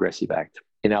to an aggressive act.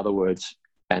 In other words,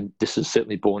 and this is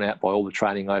certainly borne out by all the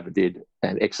training I ever did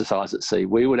and exercise at sea,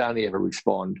 we would only ever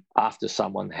respond after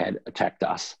someone had attacked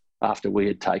us, after we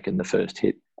had taken the first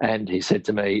hit. And he said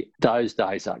to me, those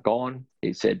days are gone.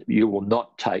 He said, you will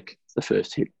not take the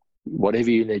first hit.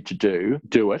 Whatever you need to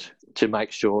do it to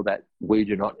make sure that we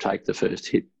do not take the first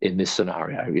hit in this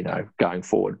scenario, going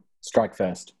forward. Strike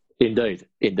first. Indeed.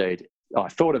 I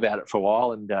thought about it for a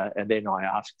while and then I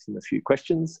asked him a few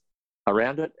questions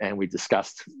around it and we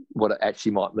discussed what it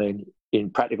actually might mean in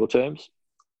practical terms.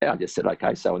 And I just said,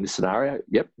 okay, so in this scenario,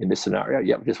 yep. In this scenario,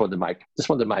 yep. Just wanted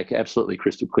to make absolutely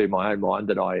crystal clear in my own mind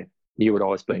that I knew what I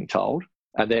was being told.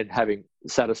 And then having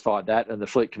satisfied that, and the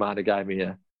Fleet Commander gave me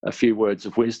a few words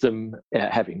of wisdom,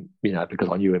 because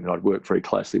I knew him and I'd worked very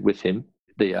closely with him.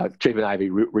 The Chief of Navy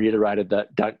reiterated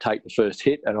that don't take the first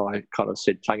hit, and I kind of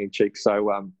said tongue-in-cheek,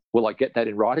 so will I get that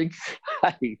in writing?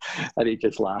 And he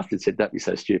just laughed and said, don't be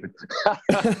so stupid.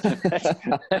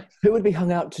 Who would be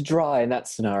hung out to dry in that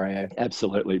scenario?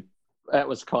 Absolutely. That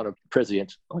was kind of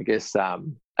prescient, I guess,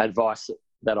 advice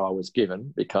that I was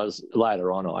given, because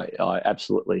later on I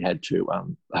absolutely had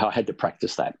to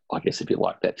practice that, I guess, if you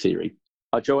like, that theory.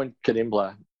 I joined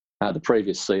Canimbla, the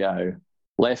previous CO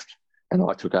left, and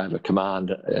I took over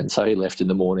command. And so he left in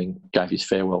the morning, gave his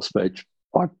farewell speech.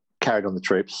 I carried on the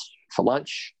troops for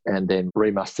lunch and then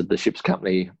remustered the ship's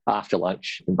company after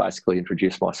lunch and basically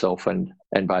introduced myself and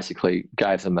basically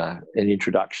gave them an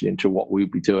introduction into what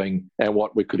we'd be doing and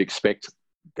what we could expect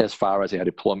as far as our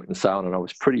deployment and so on. And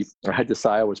I had to say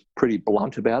I was pretty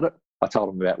blunt about it. I told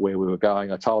them about where we were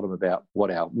going. I told them about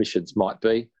what our missions might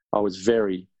be. I was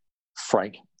very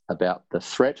frank about the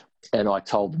threat. And I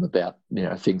told them about,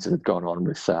 things that had gone on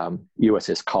with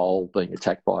USS Cole being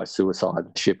attacked by a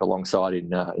suicide ship alongside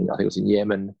I think it was in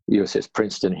Yemen, USS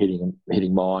Princeton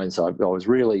hitting mines. I was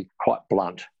really quite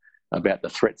blunt about the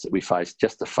threats that we faced,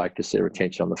 just to focus their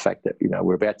attention on the fact that,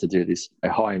 we're about to do this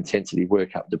high intensity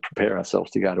workup to prepare ourselves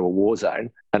to go to a war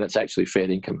zone. And it's actually fair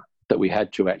income that we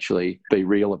had to actually be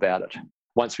real about it.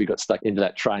 Once we got stuck into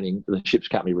that training, the ship's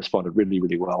company responded really,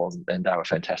 really well, and they were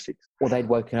fantastic. Well, they'd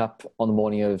woken up on the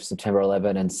morning of September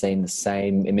 11 and seen the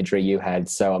same imagery you had,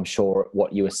 so I'm sure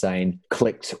what you were saying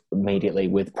clicked immediately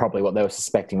with probably what they were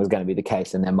suspecting was going to be the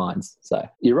case in their minds. So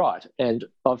you're right, and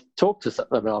I've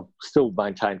still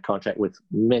maintained contact with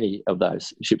many of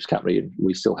those ship's company, and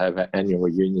we still have annual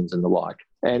reunions and the like.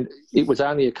 And it was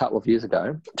only a couple of years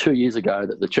ago, 2 years ago,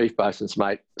 that the chief bosun's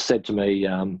mate said to me,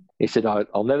 he said,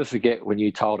 I'll never forget when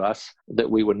you told us that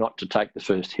we were not to take the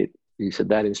first hit. He said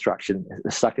that instruction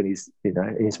stuck in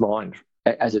his mind,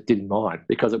 as it did in mine,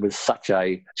 because it was such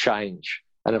a change.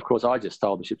 And of course, I just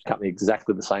told the ship's company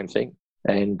exactly the same thing.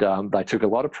 And they took a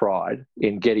lot of pride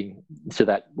in getting to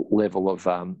that level of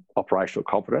operational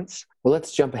competence. Well,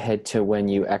 let's jump ahead to when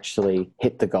you actually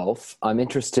hit the Gulf. I'm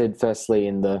interested, firstly,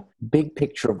 in the big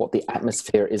picture of what the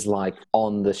atmosphere is like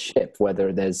on the ship,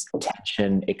 whether there's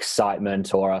tension,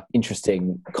 excitement, or an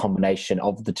interesting combination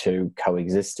of the two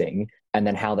coexisting, and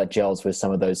then how that gels with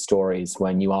some of those stories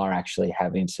when you are actually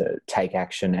having to take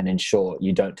action and ensure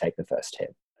you don't take the first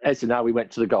hit. As you know, we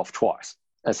went to the Gulf twice.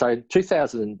 And so in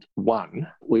 2001,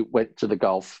 we went to the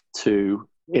Gulf to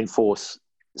enforce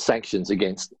sanctions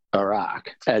against Iraq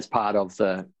as part of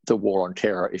the war on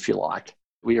terror, if you like.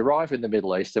 We arrived in the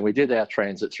Middle East and we did our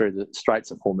transit through the Straits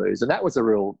of Hormuz. And that was a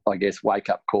real, I guess,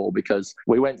 wake-up call, because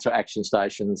we went to action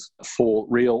stations for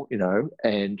real,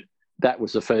 and that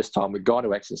was the first time we'd gone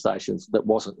to action stations that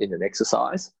wasn't in an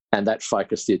exercise, and that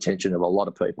focused the attention of a lot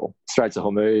of people. Straits of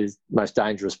Hormuz, most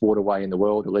dangerous waterway in the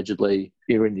world, allegedly.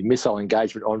 You're in the missile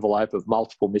engagement envelope of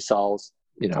multiple missiles.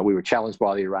 We were challenged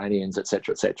by the Iranians, et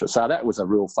cetera, et cetera. So that was a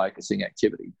real focusing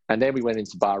activity. And then we went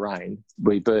into Bahrain.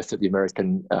 We berthed at the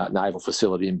American naval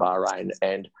facility in Bahrain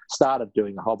and started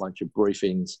doing a whole bunch of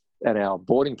briefings, and our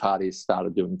boarding parties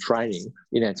started doing training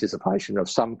in anticipation of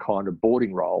some kind of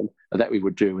boarding role that we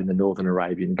would do in the Northern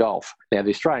Arabian Gulf. Now,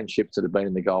 the Australian ships that had been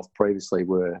in the Gulf previously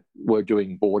were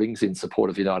doing boardings in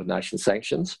support of United Nations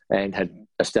sanctions and had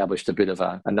established a bit of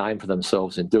a name for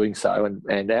themselves in doing so.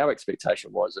 And our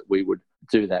expectation was that we would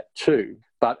do that too.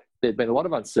 But there'd been a lot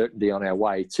of uncertainty on our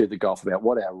way to the Gulf about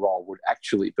what our role would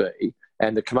actually be.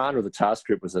 And the commander of the task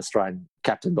group was an Australian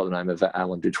captain by the name of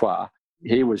Alan Dutoit.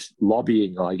 He was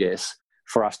lobbying, I guess,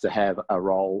 for us to have a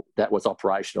role that was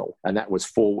operational, and that was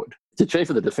forward. The chief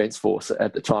of the Defence Force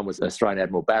at the time was Australian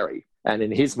Admiral Barry, and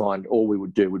in his mind, all we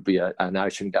would do would be an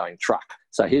ocean-going truck.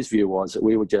 So his view was that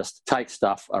we would just take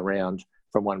stuff around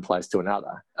from one place to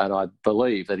another. And I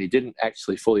believe that he didn't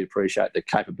actually fully appreciate the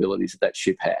capabilities that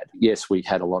ship had. Yes, we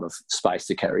had a lot of space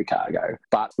to carry cargo,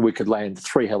 but we could land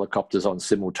 3 helicopters on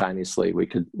simultaneously.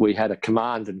 We had a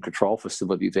command and control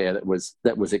facility there that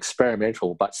was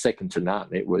experimental, but second to none.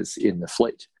 It was in the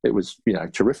fleet. It was,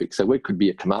 terrific. So we could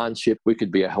be a command ship, we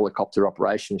could be a helicopter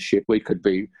operations ship, we could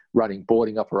be running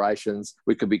boarding operations,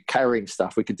 we could be carrying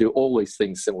stuff, we could do all these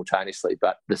things simultaneously.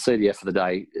 But the CDF of the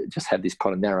day just had this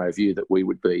kind of narrow view that we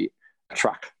would be a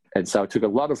truck. And so it took a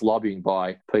lot of lobbying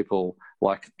by people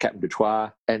like Captain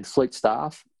Dutoit and fleet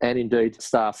staff, and indeed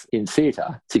staff in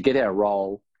theatre, to get our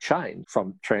role changed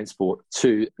from transport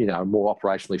to, a more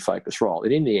operationally focused role.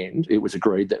 And in the end, it was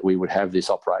agreed that we would have this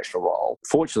operational role.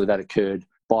 Fortunately, that occurred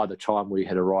by the time we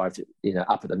had arrived,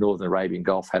 up at the Northern Arabian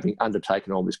Gulf, having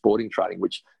undertaken all this boarding training,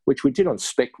 which we did on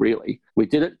spec, really. We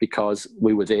did it because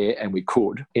we were there and we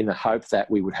could, in the hope that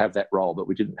we would have that role, but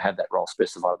we didn't have that role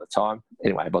specified at the time.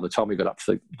 Anyway, by the time we got up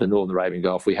to the Northern Arabian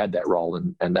Gulf, we had that role,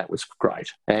 and that was great.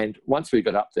 And once we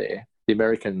got up there, the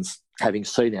Americans, having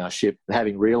seen our ship and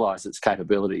having realised its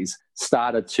capabilities,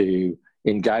 started to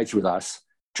engage with us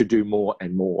to do more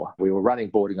and more. We were running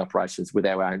boarding operations with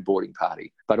our own boarding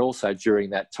party, but also during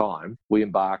that time, we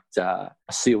embarked a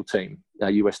SEAL team, a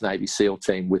US Navy SEAL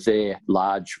team with their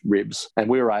large ribs, and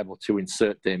we were able to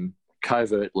insert them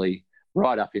covertly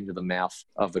right up into the mouth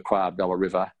of the Khoa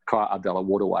Abdullah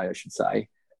waterway, I should say,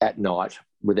 at night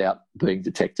without being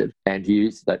detected, and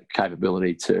use that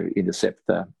capability to intercept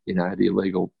the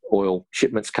illegal oil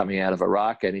shipments coming out of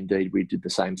Iraq. And indeed, we did the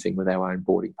same thing with our own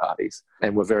boarding parties,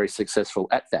 and were very successful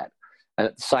at that. And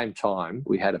at the same time,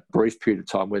 we had a brief period of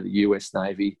time where the US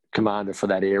Navy commander for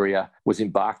that area was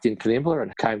embarked in Kanimbla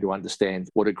and came to understand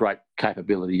what a great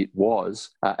capability it was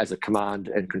as a command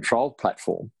and control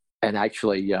platform. And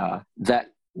actually, that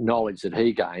knowledge that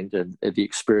he gained, and the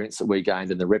experience that we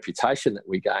gained, and the reputation that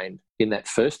we gained in that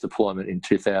first deployment in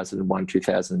 2001,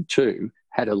 2002,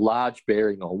 had a large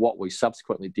bearing on what we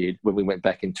subsequently did when we went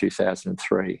back in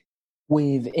 2003.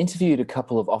 We've interviewed a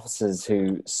couple of officers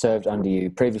who served under you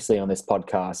previously on this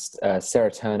podcast,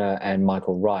 Sarah Turner and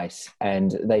Michael Wright,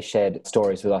 and they shared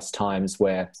stories with us, times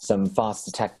where some fast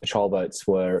attack patrol boats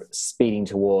were speeding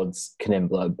towards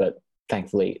Kanimbla, but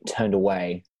thankfully turned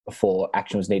away before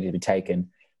action was needed to be taken.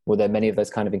 Were there many of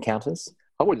those kind of encounters?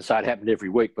 I wouldn't say it happened every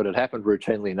week, but it happened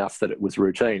routinely enough that it was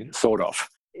routine, sort of.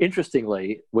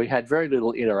 Interestingly, we had very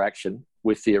little interaction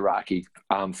with the Iraqi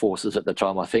armed forces at the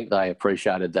time. I think they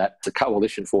appreciated that the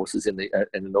coalition forces in the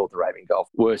North Arabian Gulf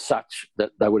were such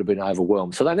that they would have been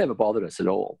overwhelmed. So they never bothered us at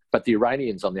all. But the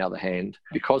Iranians, on the other hand,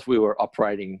 because we were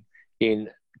operating in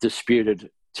disputed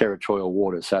territorial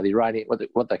waters, so the Iranian,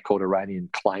 what they called Iranian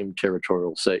claimed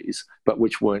territorial seas, but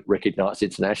which weren't recognised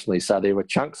internationally. So there were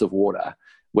chunks of water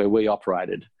where we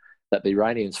operated that the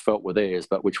Iranians felt were theirs,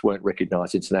 but which weren't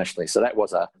recognised internationally. So that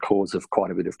was a cause of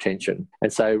quite a bit of tension.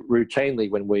 And so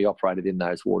routinely when we operated in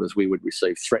those waters, we would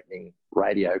receive threatening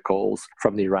radio calls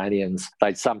from the Iranians.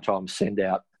 They'd sometimes send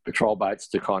out patrol boats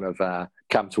to kind of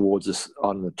come towards us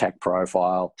on an attack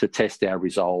profile to test our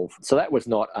resolve. So that was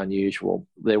not unusual.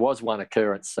 There was one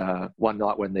occurrence one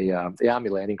night when the Army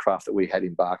landing craft that we had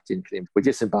embarked in, we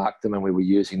disembarked them and we were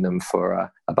using them for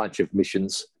a bunch of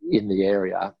missions in the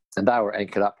area. And they were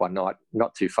anchored up one night,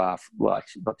 not too far from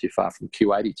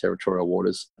Q80 territorial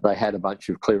waters. They had a bunch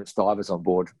of clearance divers on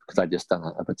board because they'd just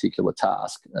done a particular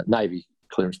task, Navy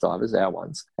clearance divers, our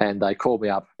ones. And they called me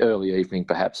up early evening,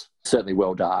 perhaps, certainly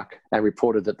well dark, and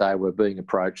reported that they were being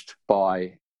approached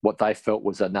by what they felt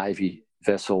was a Navy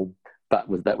vessel, but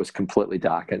that was completely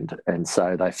darkened. And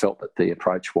so they felt that the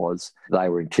approach was, they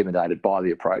were intimidated by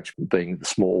the approach, being the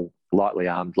small, lightly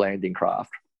armed landing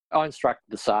craft. I instructed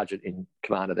the sergeant in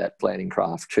command of that landing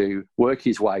craft to work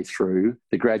his way through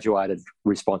the graduated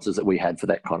responses that we had for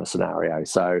that kind of scenario.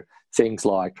 So things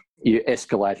like your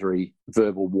escalatory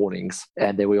verbal warnings,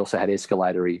 and then we also had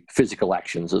escalatory physical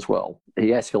actions as well. He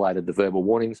escalated the verbal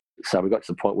warnings, so we got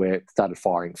to the point where it started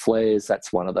firing flares.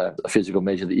 That's one of the physical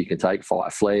measures that you can take,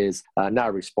 fire flares. No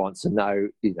response, and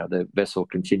the vessel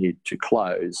continued to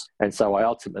close. And so I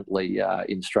ultimately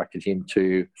instructed him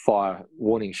to fire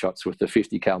warning shots with the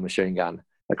 50 cal machine gun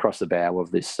across the bow of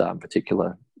this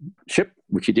particular ship,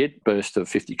 which he did, burst of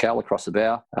 50 cal across the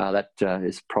bow. That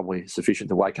is probably sufficient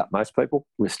to wake up most people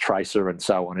with tracer and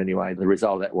so on. Anyway, the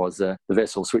result of that was the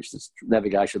vessel switched its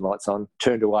navigation lights on,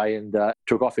 turned away and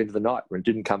took off into the night and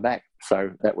didn't come back.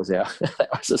 So that was that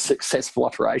was a successful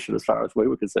operation as far as we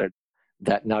were concerned.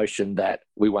 That notion that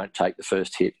we won't take the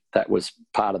first hit, that was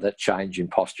part of that change in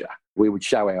posture. We would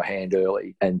show our hand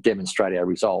early and demonstrate our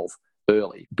resolve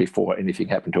early before anything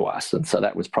happened to us. And so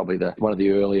that was probably one of the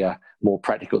earlier, more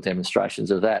practical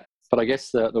demonstrations of that. But I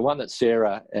guess the one that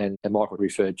Sarah and Michael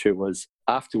referred to was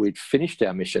after we'd finished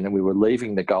our mission and we were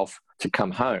leaving the Gulf to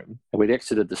come home, and we'd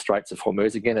exited the Straits of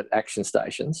Hormuz again at action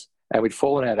stations, and we'd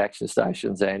fallen out action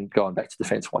stations and gone back to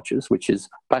Defence Watches, which is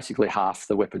basically half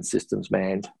the weapon systems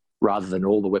manned rather than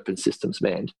all the weapon systems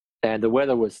manned. And the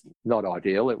weather was not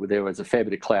ideal. There was a fair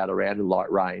bit of cloud around and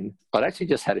light rain. I'd actually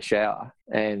just had a shower,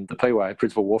 and the PWO,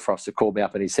 Principal Warfare Officer, called me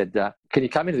up and he said, can you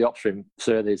come into the ops room,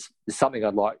 sir? There's something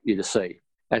I'd like you to see.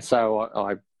 And so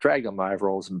I dragged on my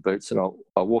overalls and boots and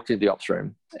I walked into the ops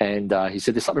room, and he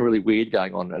said, there's something really weird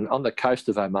going on. And on the coast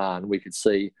of Oman, we could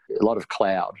see a lot of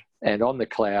cloud. And on the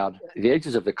cloud, the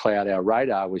edges of the cloud, our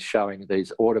radar was showing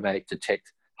these automatic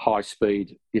detect high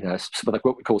speed,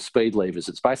 what we call speed levers.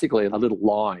 It's basically a little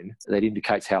line that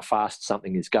indicates how fast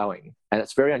something is going. And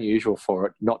it's very unusual for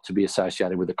it not to be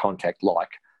associated with a contact like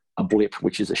a blip,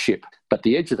 which is a ship. But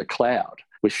the edge of the cloud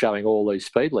was showing all these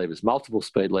speed levers, multiple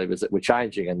speed levers that were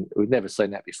changing, and we'd never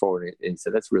seen that before. And he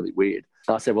said, that's really weird.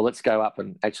 And I said, well, let's go up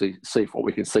and actually see what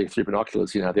we can see through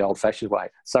binoculars, the old-fashioned way.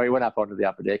 So he went up onto the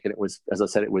upper deck, and it was, as I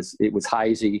said, it was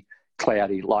hazy,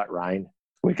 cloudy, light rain.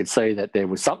 We could see that there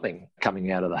was something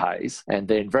coming out of the haze, and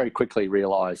then very quickly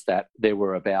realised that there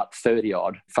were about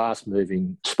 30-odd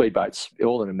fast-moving speedboats,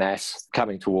 all in a mass,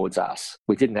 coming towards us.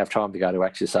 We didn't have time to go to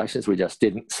action stations. We just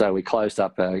didn't. So we closed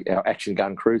up our action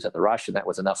gun crews at the rush, and that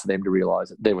was enough for them to realise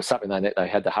that there was something they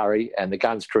had to hurry, and the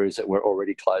guns crews that were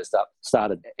already closed up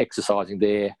started exercising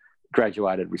their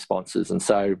graduated responses. And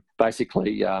so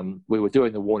basically we were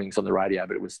doing the warnings on the radio,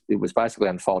 but it was basically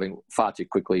unfolding far too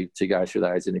quickly to go through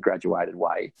those in a graduated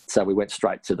way. So we went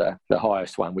straight to the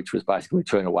highest one, which was basically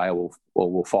turn away or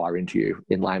we'll fire into you,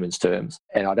 in layman's terms.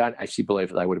 And I don't actually believe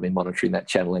that they would have been monitoring that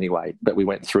channel anyway, but we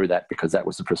went through that because that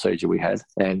was the procedure we had.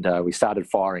 And we started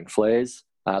firing flares.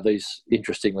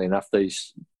 Interestingly enough,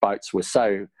 these boats were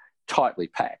so tightly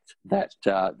packed that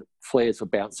flares were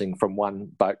bouncing from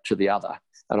one boat to the other.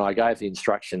 And I gave the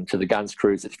instruction to the guns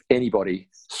crews that if anybody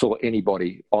saw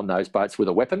anybody on those boats with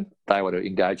a weapon, they were to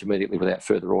engage immediately without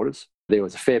further orders. There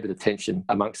was a fair bit of tension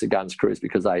amongst the guns crews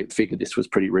because they figured this was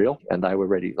pretty real and they were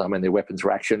ready. I mean, their weapons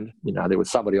were actioned. There was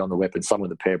somebody on the weapon, someone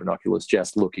with a pair of binoculars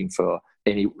just looking for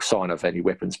any sign of any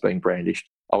weapons being brandished.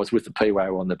 I was with the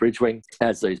PWO on the bridge wing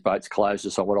as these boats closed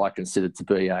us on what I considered to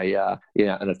be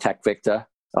an attack vector.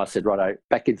 I said, righto,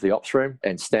 back into the ops room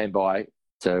and stand by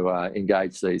to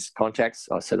engage these contacts.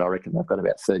 I said, I reckon they've got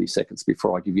about 30 seconds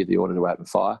before I give you the order to open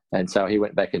fire. And so he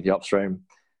went back into the ops room,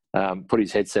 put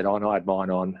his headset on, I had mine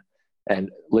on,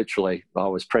 and literally I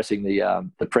was pressing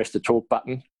the press to talk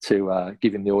button to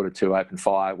give him the order to open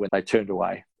fire when they turned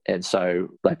away. And so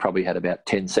they probably had about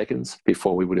 10 seconds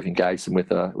before we would have engaged them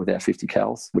with our 50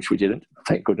 cals, which we didn't,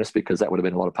 thank goodness, because that would have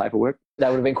been a lot of paperwork. That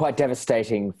would have been quite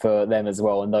devastating for them as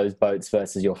well, and those boats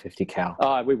versus your 50 cal.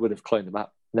 Oh, we would have cleaned them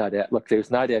up, no doubt. Look, there's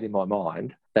no doubt in my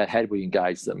mind that had we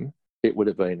engaged them, it would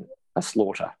have been a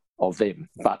slaughter of them.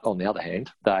 But on the other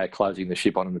hand, they are closing the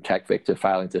ship on an attack vector,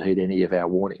 failing to heed any of our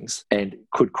warnings, and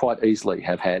could quite easily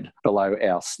have had below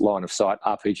our line of sight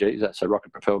RPGs, that's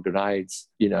rocket propelled grenades,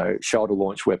 shoulder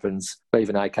launch weapons,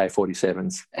 even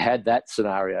AK-47s. Had that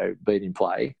scenario been in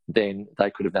play, then they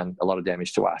could have done a lot of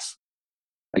damage to us.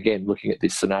 Again, looking at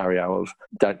this scenario of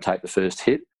don't take the first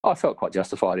hit, I felt quite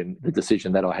justified in the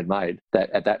decision that I had made, that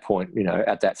at that point,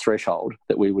 at that threshold,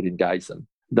 that we would engage them.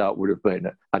 Though it would have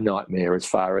been a nightmare as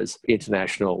far as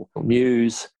international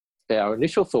news. Our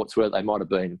initial thoughts were they might have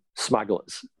been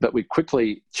smugglers, but we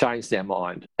quickly changed our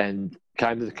mind and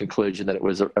came to the conclusion that it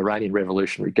was Iranian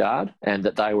Revolutionary Guard and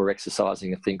that they were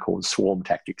exercising a thing called swarm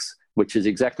tactics, which is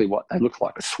exactly what they look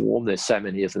like, a swarm. There's so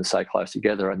many of them so close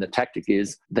together, and the tactic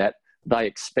is that they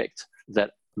expect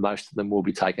that most of them will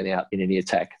be taken out in any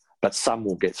attack, but some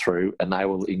will get through and they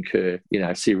will incur,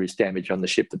 serious damage on the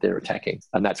ship that they're attacking.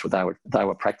 And that's what they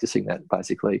were practicing that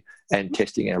basically, and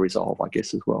testing our resolve, I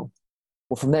guess, as well.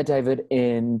 Well, from there, David,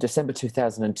 in December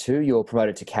 2002, you were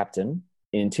promoted to captain.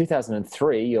 In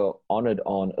 2003, you're honoured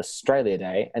on Australia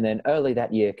Day. And then early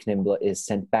that year, Kanimbla is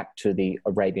sent back to the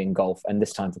Arabian Gulf, and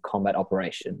this time for combat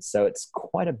operations. So it's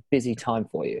quite a busy time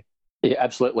for you. Yeah,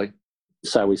 absolutely.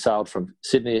 So we sailed from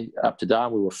Sydney up to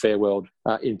Darwin. We were farewelled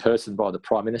in person by the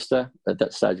Prime Minister. At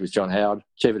that stage was John Howard.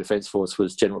 Chief of Defence Force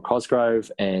was General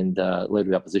Cosgrove, and Leader of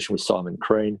the Opposition was Simon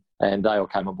Crean. And they all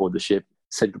came on board the ship,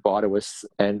 said goodbye to us,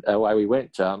 and away we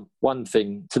went. One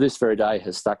thing to this very day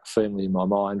has stuck firmly in my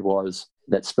mind was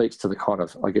that speaks to the kind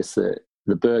of, I guess, the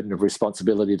burden of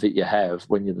responsibility that you have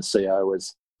when you're the CO.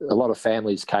 Was a lot of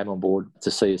families came on board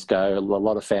to see us go. A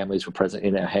lot of families were present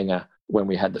in our hangar when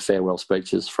we had the farewell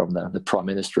speeches from the Prime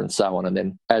Minister and so on. And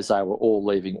then as they were all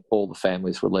leaving, all the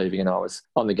families were leaving, and I was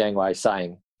on the gangway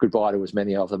saying goodbye to as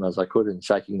many of them as I could and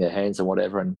shaking their hands and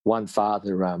whatever. And one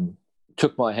father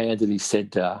took my hand and he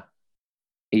said,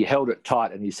 he held it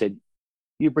tight and he said,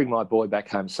 "You bring my boy back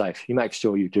home safe. You make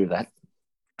sure you do that."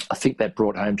 I think that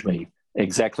brought home to me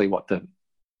exactly what the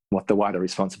weight of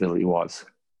responsibility was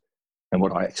and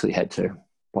what I actually had to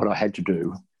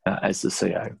do as the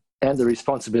CO. And the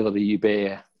responsibility you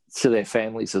bear to their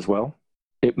families as well.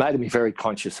 It made me very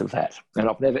conscious of that. And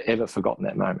I've never, ever forgotten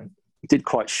that moment. It did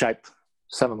quite shape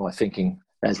some of my thinking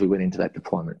as we went into that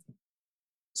deployment.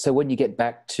 So when you get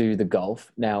back to the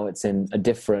Gulf, now it's in a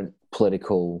different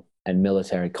political and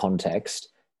military context.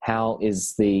 How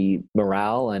is the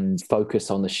morale and focus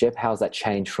on the ship? How's that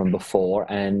changed from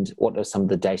before? And what are some of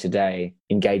the day-to-day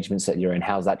engagements that you're in?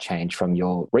 How's that changed from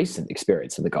your recent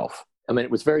experience in the Gulf? I mean,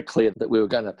 it was very clear that we were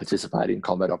going to participate in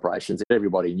combat operations.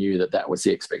 Everybody knew that was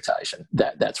the expectation,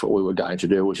 that's what we were going to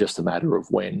do. It was just a matter of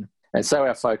when. And so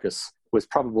our focus was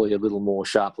probably a little more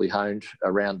sharply honed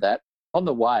around that. On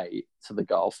the way to the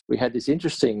Gulf, we had this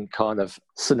interesting kind of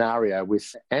scenario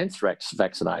with anthrax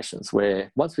vaccinations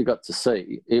where once we got to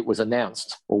sea, it was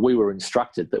announced, or we were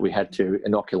instructed, that we had to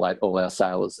inoculate all our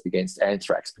sailors against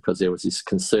anthrax because there was this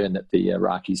concern that the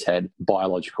Iraqis had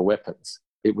biological weapons.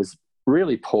 It was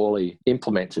really poorly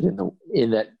implemented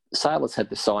in that sailors had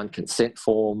to sign consent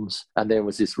forms, and there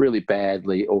was this really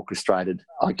badly orchestrated,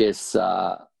 I guess,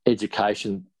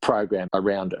 education program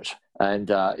around it. And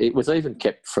it was even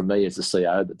kept from me as a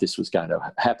CO that this was going to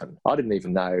happen. I didn't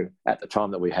even know at the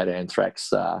time that we had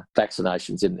anthrax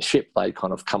vaccinations in the ship. They'd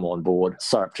kind of come on board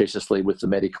surreptitiously with the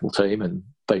medical team and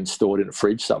been stored in a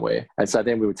fridge somewhere. And so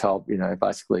then we were told,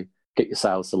 basically get your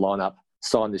sailors to line up,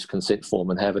 sign this consent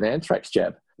form and have an anthrax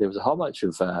jab. There was a whole bunch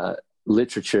of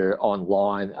literature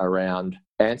online around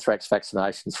anthrax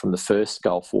vaccinations from the first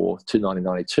Gulf War to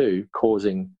 1992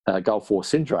 causing Gulf War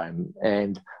syndrome,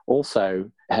 and also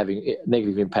having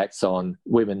negative impacts on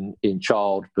women in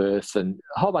childbirth and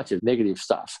a whole bunch of negative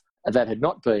stuff that had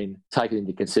not been taken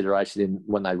into consideration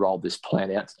when they rolled this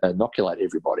plan out to inoculate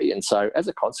everybody. And so as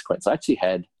a consequence, I actually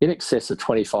had in excess of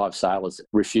 25 sailors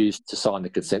refused to sign the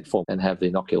consent form and have the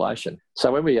inoculation.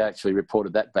 So when we actually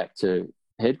reported that back to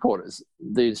headquarters,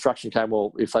 the instruction came,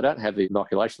 well, if they don't have the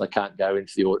inoculation, they can't go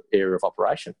into the area of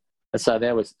operation. And so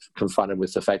now we're confronted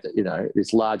with the fact that,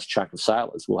 this large chunk of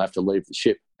sailors will have to leave the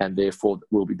ship and therefore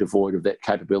will be devoid of that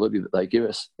capability that they give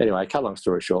us. Anyway, cut long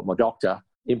story short, my doctor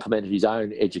implemented his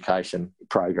own education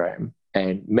program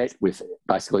and met with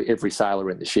basically every sailor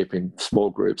in the ship in small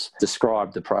groups,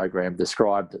 described the program,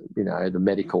 described, the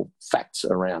medical facts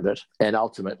around it, and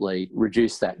ultimately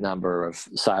reduced that number of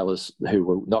sailors who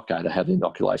were not going to have the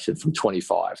inoculation from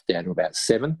 25 down to about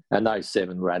 7. And those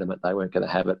 7 were adamant they weren't going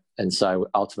to have it. And so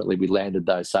ultimately we landed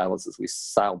those sailors as we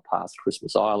sailed past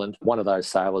Christmas Island. One of those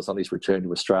sailors on his return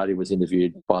to Australia was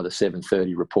interviewed by the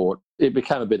 7:30 report. It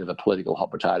became a bit of a political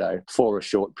hot potato for a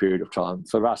short period of time.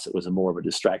 For us, it was more of a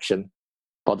distraction.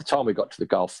 By the time we got to the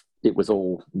Gulf, it was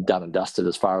all done and dusted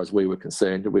as far as we were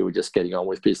concerned. We were just getting on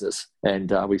with business.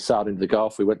 And we sailed into the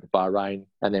Gulf, we went to Bahrain,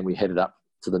 and then we headed up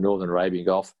to the Northern Arabian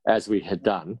Gulf, as we had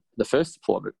done the first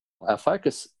deployment. Our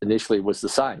focus initially was the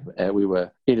same. We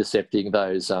were intercepting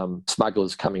those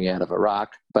smugglers coming out of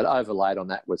Iraq, but overlaid on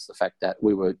that was the fact that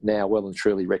we were now well and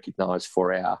truly recognised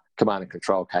for our command and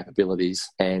control capabilities,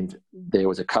 and there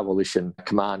was a coalition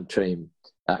command team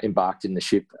embarked in the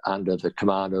ship under the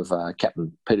command of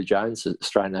Captain Peter Jones, the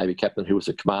Australian Navy captain, who was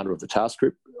the commander of the task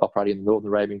group operating in the Northern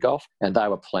Arabian Gulf, and they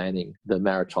were planning the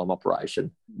maritime operation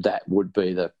that would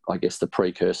be the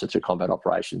precursor to combat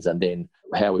operations, and then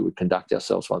how we would conduct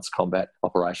ourselves once combat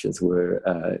operations were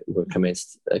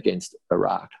commenced against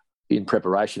Iraq. In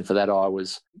preparation for that, I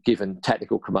was given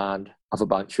tactical command of a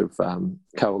bunch of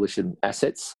coalition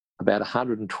assets, about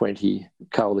 120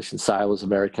 coalition sailors,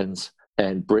 Americans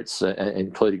and Brits,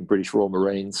 including British Royal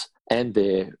Marines, and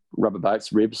their rubber boats,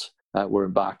 RIBs, were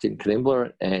embarked in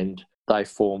Canimbla, and they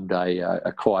formed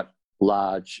a quite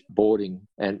large boarding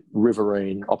and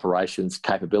riverine operations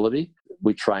capability.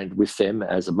 We trained with them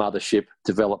as a mothership,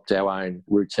 developed our own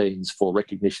routines for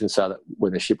recognition so that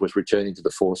when the ship was returning to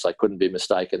the force, they couldn't be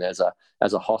mistaken as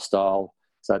a hostile.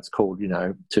 So it's called,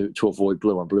 to avoid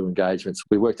blue-on-blue engagements.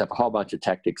 We worked up a whole bunch of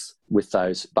tactics with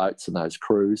those boats and those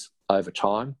crews over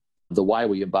time. The way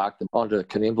we embarked them onto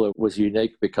Canimbla was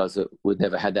unique because we'd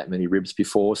never had that many RIBs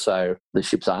before. So the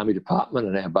ship's army department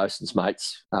and our bosun's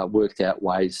mates worked out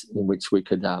ways in which we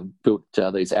could build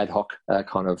these ad hoc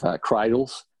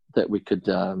cradles that we could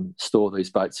store these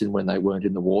boats in when they weren't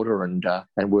in the water, and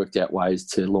worked out ways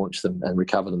to launch them and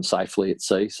recover them safely at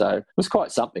sea. So it was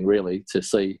quite something really to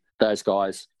see those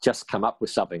guys just come up with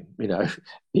something,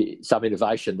 some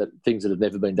innovation, things that had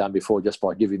never been done before, just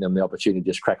by giving them the opportunity to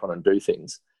just crack on and do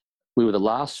things. We were the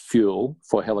last fuel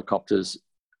for helicopters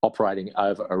operating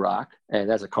over Iraq,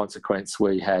 and as a consequence,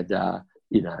 we had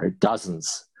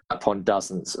dozens upon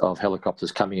dozens of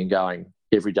helicopters coming and going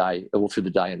every day, all through the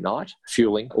day and night,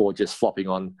 fueling or just flopping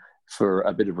on for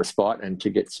a bit of respite and to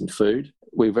get some food.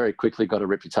 We very quickly got a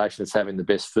reputation as having the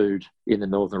best food in the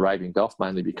Northern Arabian Gulf,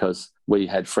 mainly because we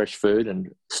had fresh food and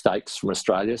steaks from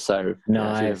Australia. So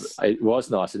nice. It was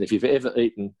nice. And if you've ever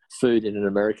eaten food in an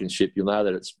American ship, you'll know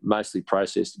that it's mostly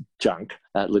processed junk,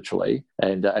 literally,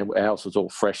 and ours was all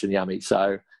fresh and yummy.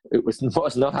 So it was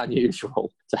not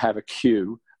unusual to have a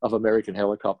queue of American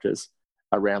helicopters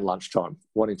around lunchtime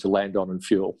wanting to land on and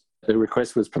fuel. The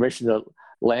request was permission to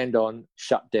land on,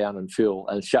 shut down and fuel,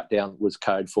 and shut down was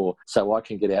code for so I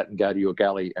can get out and go to your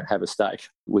galley and have a steak.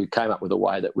 We came up with a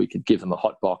way that we could give them a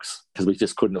hot box because we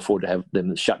just couldn't afford to have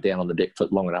them shut down on the deck for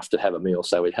long enough to have a meal.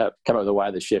 So we'd come up with a way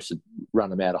the chefs would run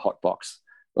them out a hot box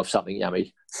of something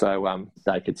yummy so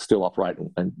they could still operate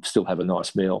and still have a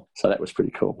nice meal. So that was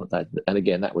pretty cool. And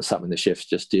again, that was something the chefs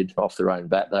just did off their own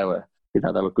bat. They were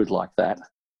good like that.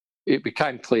 It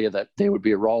became clear that there would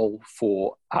be a role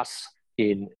for us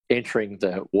in entering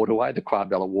the waterway, the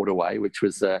Quabbella waterway, which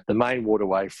was the main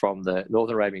waterway from the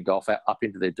Northern Arabian Gulf up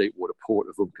into their deep water port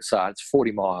of Qasr. It's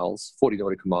 40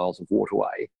 nautical miles of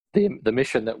waterway. The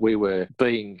mission that we were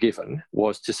being given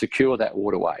was to secure that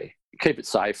waterway, keep it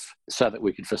safe so that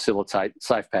we could facilitate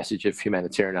safe passage of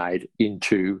humanitarian aid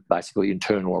into basically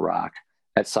internal Iraq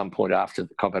at some point after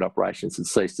the combat operations had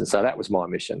ceased. And so that was my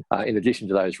mission. In addition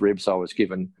to those RIBs, I was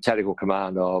given tactical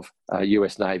command of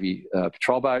US Navy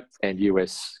patrol boat and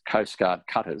US Coast Guard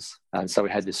cutters. And so we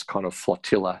had this kind of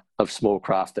flotilla of small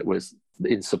craft that was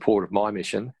in support of my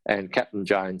mission. And Captain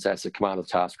Jones, as the commander of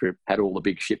the task group, had all the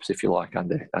big ships, if you like,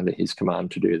 under his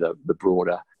command to do the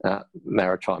broader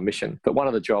maritime mission. But one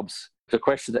of the jobs, the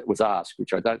question that was asked,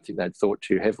 which I don't think they'd thought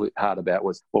too hard about,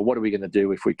 was, well, what are we going to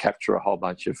do if we capture a whole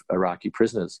bunch of Iraqi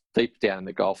prisoners? Deep down in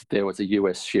the Gulf, there was a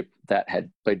US ship that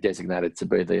had been designated to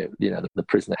be the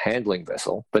prisoner handling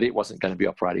vessel, but it wasn't going to be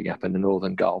operating up in the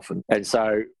Northern Gulf. And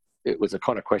so it was a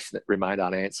kind of question that remained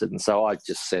unanswered. And so I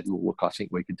just said, look, I think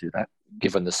we could do that,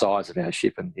 given the size of our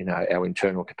ship and, our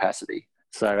internal capacity.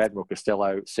 So Admiral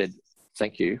Costello said,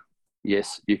 thank you.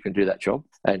 Yes, you can do that job.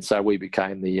 And so we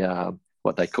became the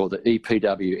what they call the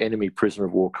EPW, Enemy Prisoner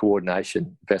of War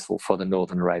Coordination Vessel for the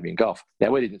Northern Arabian Gulf.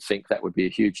 Now, we didn't think that would be a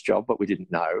huge job, but we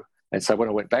didn't know. And so when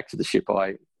I went back to the ship,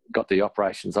 I got the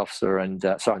operations officer and, the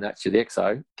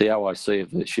XO, the OIC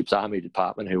of the ship's army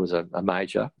department, who was a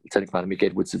major. Lieutenant Commander Mick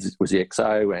Edwards was the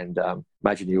XO, and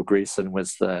Major Neil Grierson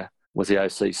was the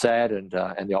OC SAD, and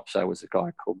the OPSO was a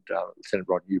guy called Lieutenant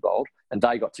Rod Newbold. And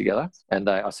they got together, and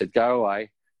I said, go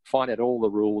away, find out all the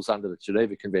rules under the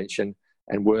Geneva Convention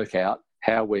and work out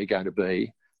how we're going to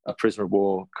be a prisoner of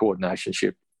war coordination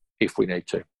ship if we need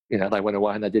to. They went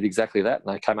away and they did exactly that,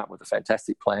 and they came up with a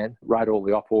fantastic plan, wrote all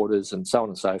the op orders and so on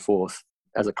and so forth.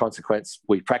 As a consequence,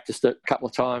 we practiced it a couple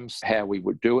of times, how we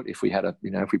would do it if we had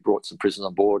if we brought some prisoners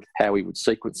on board, how we would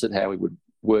sequence it, how we would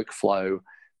workflow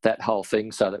that whole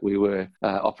thing so that we were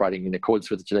operating in accordance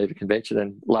with the Geneva Convention.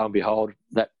 And lo and behold,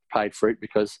 that paid fruit,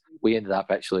 because we ended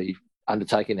up actually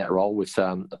undertaking that role with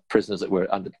prisoners that were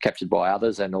captured by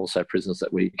others, and also prisoners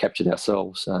that we captured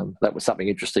ourselves. That was something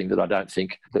interesting that I don't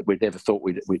think that we'd never thought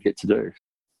we'd get to do.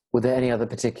 Were there any other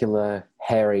particular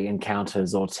hairy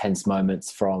encounters or tense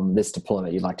moments from this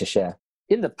deployment you'd like to share?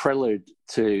 In the prelude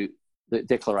to the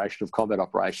declaration of combat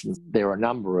operations, there are a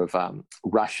number of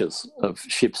rushes of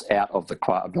ships out of the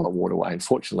Quiet Abdullah waterway.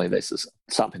 Unfortunately, this is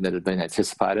something that had been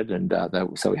anticipated, and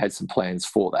so we had some plans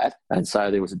for that. And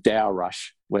so there was a dhow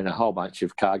rush when a whole bunch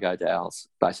of cargo dhows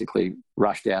basically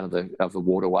rushed out of the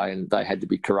waterway, and they had to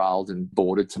be corralled and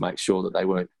boarded to make sure that they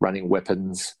weren't running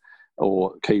weapons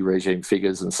or key regime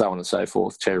figures and so on and so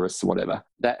forth, terrorists and whatever.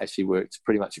 That actually worked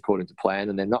pretty much according to plan.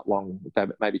 And then not long,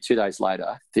 maybe 2 days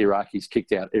later, the Iraqis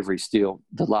kicked out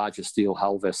the larger steel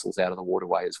hull vessels out of the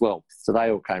waterway as well. So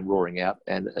they all came roaring out,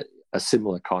 and a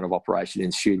similar kind of operation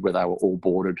ensued where they were all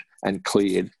boarded and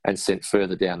cleared and sent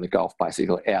further down the Gulf,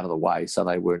 basically out of the way, so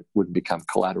they wouldn't become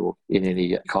collateral in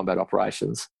any combat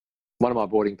operations. One of my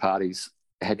boarding parties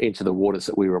had entered the waters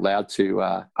that we were allowed to,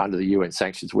 under the UN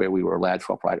sanctions, where we were allowed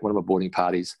to operate. One of my boarding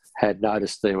parties had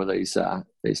noticed there were these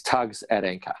tugs at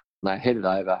anchor. And they headed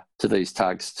over to these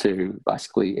tugs to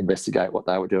basically investigate what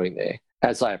they were doing there.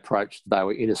 As they approached, they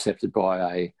were intercepted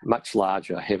by a much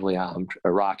larger, heavily armed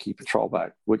Iraqi patrol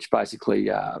boat, which basically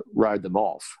rowed them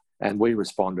off. And we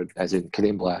responded, as in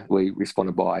Kanimbla, we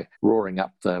responded by roaring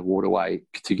up the waterway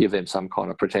to give them some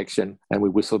kind of protection. And we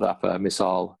whistled up a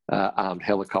missile-armed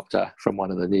helicopter from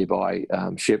one of the nearby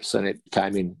ships, and it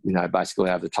came in, basically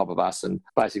over the top of us. And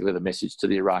basically the message to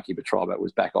the Iraqi patrol boat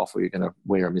was back off, we're going to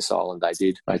wear a missile, and they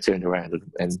did. They turned around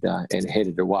and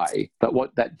headed away. But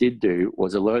what that did do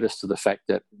was alert us to the fact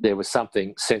that there was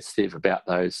something sensitive about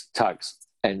those tugs.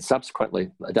 And subsequently,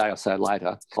 a day or so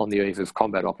later, on the eve of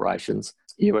combat operations,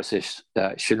 USS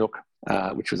Chinook,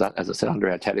 which was, as I said, under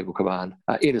our tactical command,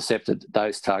 intercepted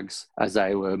those tugs as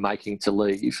they were making to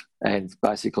leave and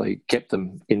basically kept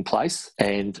them in place.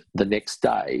 And the next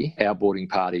day, our boarding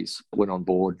parties went on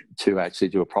board to actually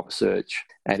do a proper search.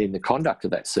 And in the conduct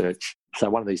of that search, so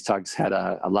one of these tugs had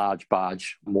a large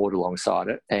barge moored alongside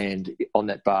it, and on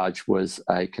that barge was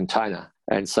a container.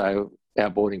 And so our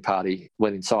boarding party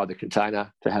went inside the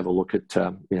container to have a look at,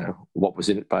 what was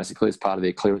in it, basically, as part of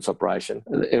their clearance operation.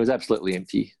 It was absolutely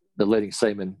empty. The leading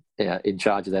seaman in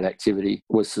charge of that activity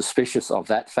was suspicious of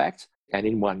that fact. And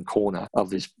in one corner of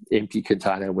this empty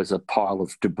container was a pile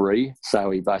of debris.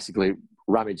 So he basically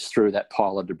rummaged through that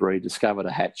pile of debris, discovered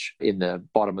a hatch in the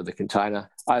bottom of the container,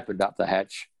 opened up the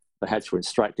hatch. The hatch went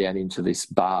straight down into this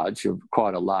barge,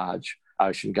 quite a large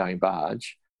ocean-going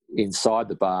barge. Inside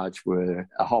the barge were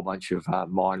a whole bunch of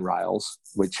mine rails,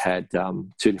 which had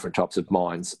 2 different types of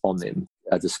mines on them,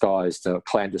 a disguised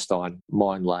clandestine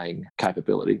mine-laying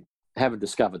capability. Having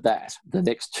discovered that, the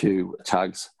next 2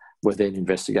 tugs were then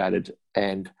investigated,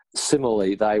 and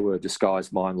similarly, they were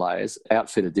disguised mine layers,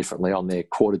 outfitted differently on their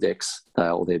quarterdecks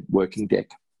or their working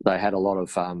deck. They had a lot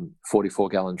of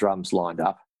 44-gallon drums lined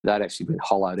up. They'd actually been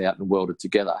hollowed out and welded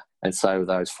together. And so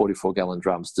those 44-gallon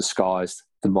drums disguised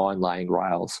the mine-laying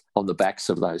rails on the backs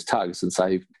of those tugs. And so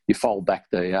you fold back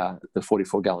the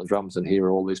 44-gallon drums, and here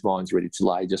are all these mines ready to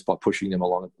lay just by pushing them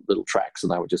along little tracks,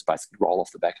 and they would just basically roll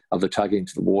off the back of the tug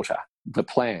into the water. The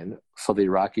plan for the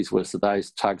Iraqis was that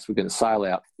those tugs were going to sail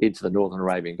out into the Northern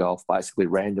Arabian Gulf, basically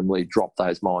randomly drop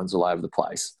those mines all over the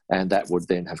place, and that would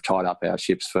then have tied up our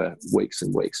ships for weeks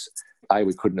and weeks. A,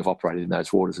 we couldn't have operated in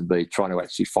those waters, and B, trying to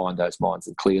actually find those mines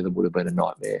and clear them would have been a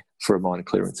nightmare for a mine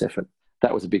clearance effort.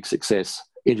 That was a big success,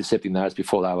 intercepting those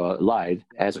before they were laid.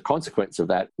 As a consequence of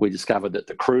that, we discovered that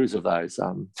the crews of those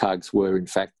tugs were in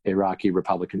fact Iraqi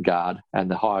Republican Guard,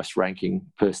 and the highest ranking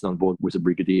person on board was a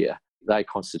brigadier. They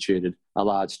constituted a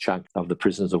large chunk of the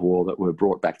prisoners of war that were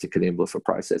brought back to Kanimbla for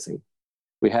processing.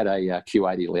 We had a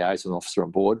Q80 liaison officer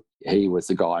on board. He was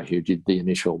the guy who did the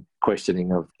initial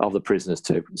questioning of the prisoners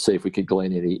to see if we could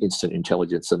glean any instant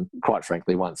intelligence. And quite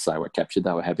frankly, once they were captured,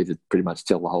 they were happy to pretty much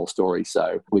tell the whole story.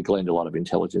 So we gleaned a lot of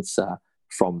intelligence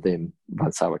from them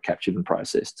once they were captured and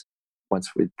processed.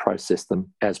 Once we'd processed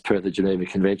them, as per the Geneva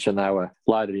Convention, they were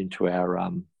loaded into our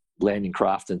landing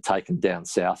craft and taken down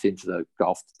south into the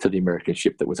Gulf to the American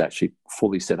ship that was actually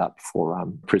fully set up for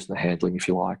prisoner handling, if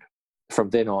you like. From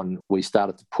then on, we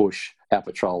started to push our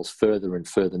patrols further and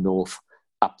further north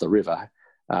up the river.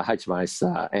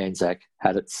 HMAS Anzac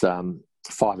had its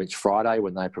 5-inch Friday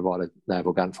when they provided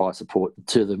naval gunfire support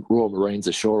to the Royal Marines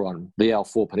ashore on the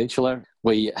L4 Peninsula.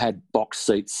 We had box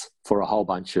seats for a whole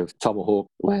bunch of Tomahawk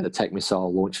land attack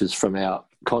missile launches from our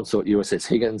consort USS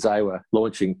Higgins. They were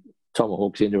launching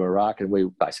Tomahawks into Iraq, and we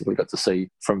basically got to see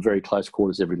from very close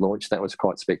quarters every launch. That was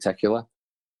quite spectacular.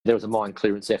 There was a mine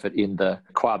clearance effort in the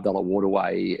Quabbala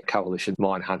Waterway. Coalition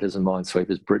mine hunters and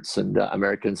minesweepers, Brits and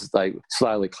Americans, they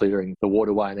slowly clearing the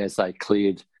waterway, and as they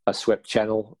cleared a swept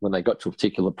channel, when they got to a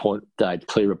particular point, they'd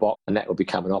clear a box, and that would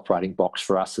become an operating box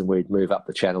for us, and we'd move up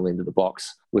the channel into the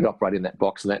box. We'd operate in that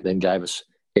box, and that then gave us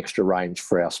extra range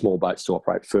for our small boats to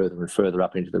operate further and further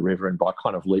up into the river. And by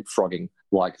kind of leapfrogging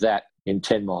like that in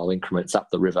 10-mile increments up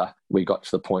the river, we got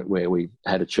to the point where we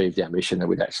had achieved our mission, and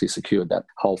we'd actually secured that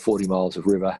whole 40 miles of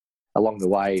river. Along the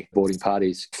way, boarding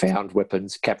parties found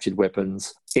weapons, captured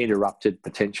weapons, interrupted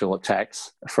potential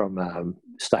attacks from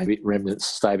remnants,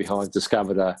 stay-behinds,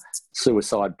 discovered a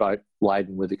suicide boat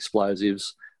laden with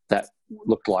explosives that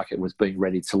looked like it was being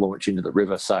ready to launch into the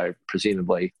river. So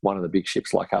presumably one of the big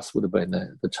ships like us would have been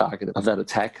the target of that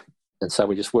attack. And so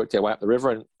we just worked our way up the river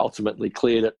and ultimately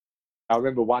cleared it. I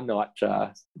remember one night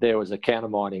there was a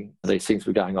countermining. These things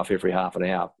were going off every half an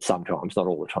hour, sometimes, not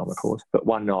all the time, of course. But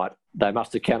one night they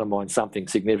must have countermined something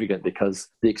significant because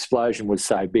the explosion was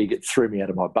so big it threw me out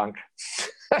of my bunk.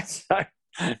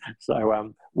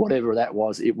 so whatever that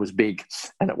was, it was big,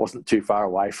 and it wasn't too far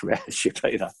away from our ship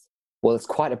either. Well, it's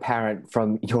quite apparent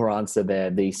from your answer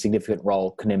there the significant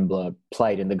role Conimbla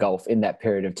played in the Gulf in that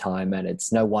period of time, and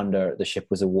it's no wonder the ship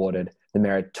was awarded the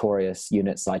Meritorious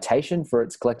Unit Citation for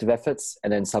its collective efforts,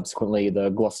 and then subsequently the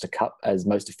Gloucester Cup as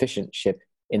most efficient ship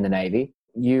in the Navy.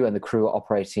 You and the crew are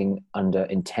operating under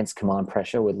intense command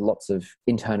pressure with lots of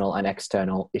internal and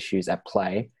external issues at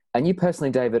play. And you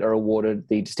personally, David, are awarded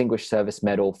the Distinguished Service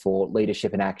Medal for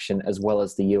Leadership in Action, as well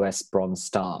as the US Bronze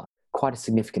Star. Quite a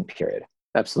significant period.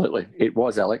 Absolutely. It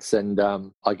was, Alex. And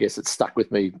I guess it's stuck with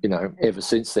me, ever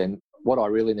since then. What I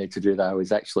really need to do, though,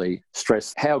 is actually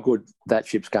stress how good that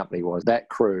ship's company was. That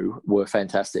crew were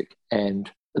fantastic. And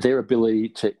their ability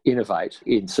to innovate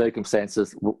in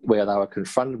circumstances where they were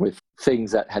confronted with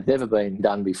things that had never been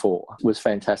done before was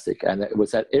fantastic. And it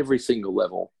was at every single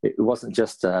level. It wasn't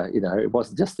just, it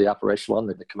wasn't just the upper echelon,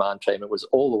 the command team. It was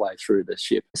all the way through the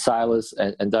ship. Sailors,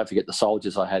 and don't forget the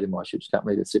soldiers I had in my ship's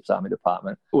company, the Sips Army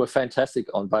Department, were fantastic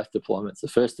on both deployments. The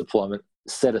first deployment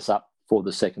set us up for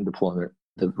the second deployment.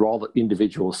 The role that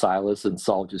individual sailors and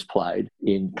soldiers played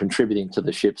in contributing to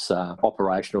the ship's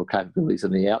operational capabilities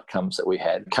and the outcomes that we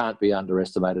had can't be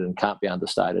underestimated and can't be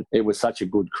understated. It was such a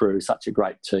good crew, such a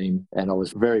great team, and I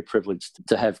was very privileged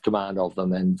to have command of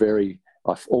them, and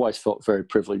I've always felt very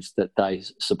privileged that they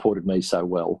supported me so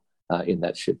well in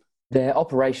that ship. They're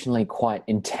operationally quite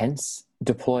intense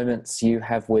deployments you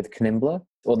have with Conimbla.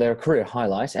 Well, they're a career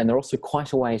highlight, and they're also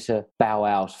quite a way to bow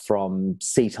out from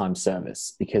sea-time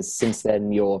service, because since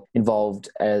then you're involved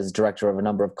as director of a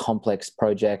number of complex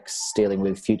projects dealing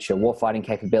with future warfighting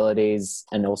capabilities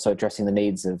and also addressing the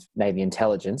needs of Navy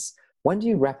intelligence. When do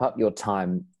you wrap up your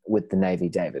time with the Navy,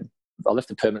 David? I left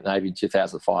the Permanent Navy in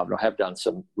 2005, and I have done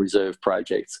some reserve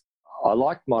projects. I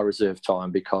like my reserve time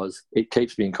because it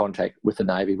keeps me in contact with the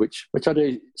Navy, which I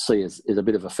do see as a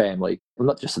bit of a family. Well,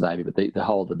 not just the Navy, but the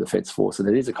whole of the Defence Force. And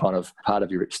it is a kind of part of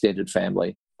your extended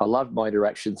family. I love my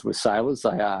interactions with sailors.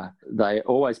 They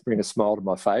always bring a smile to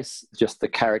my face. Just the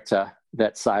character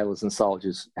that sailors and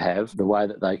soldiers have, the way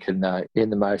that they can, in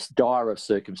the most dire of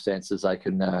circumstances,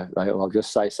 they'll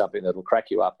just say something that'll crack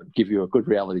you up and give you a good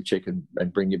reality check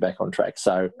and bring you back on track.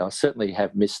 So I certainly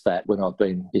have missed that when I've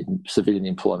been in civilian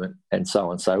employment and so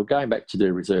on. So going back to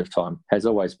do reserve time has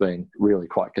always been really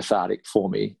quite cathartic for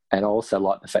me. And I also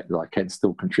like the fact that I can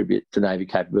still contribute to Navy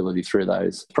capability through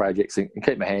those projects and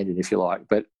keep my hand in, if you like.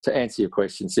 But to answer your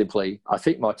question simply, I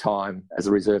think my time as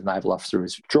a reserve naval officer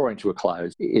is drawing to a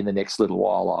close. In the next little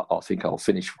while, I think I'll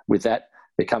finish with that.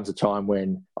 There comes a time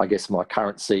when I guess my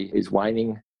currency is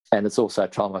waning, and it's also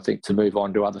time, I think, to move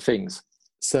on to other things.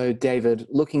 So, David,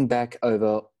 looking back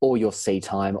over all your sea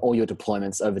time, all your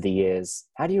deployments over the years,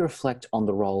 how do you reflect on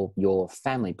the role your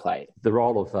family played? The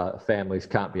role of families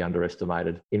can't be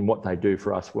underestimated in what they do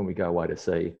for us when we go away to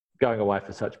sea. Going away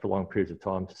for such prolonged periods of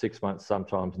time, 6 months,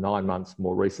 sometimes 9 months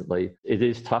more recently, it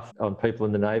is tough on people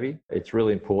in the Navy. It's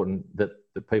really important that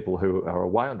the people who are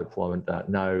away on deployment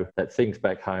know that things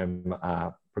back home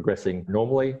are progressing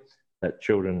normally, that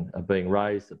children are being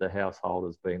raised, that the household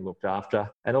is being looked after,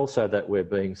 and also that we're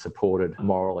being supported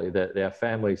morally, that our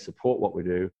families support what we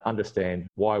do, understand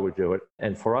why we do it.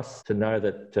 And for us to know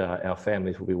that our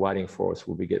families will be waiting for us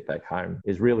when we get back home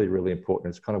is really, really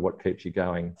important. It's kind of what keeps you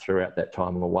going throughout that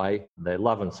time away. Their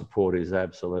love and support is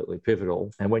absolutely pivotal.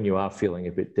 And when you are feeling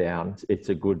a bit down, it's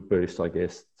a good boost, I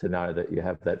guess, to know that you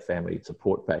have that family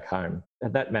support back home.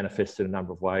 And that manifests in a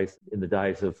number of ways. In the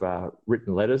days of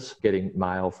written letters, getting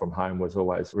mail from home was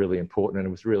always really important, and it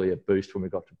was really a boost when we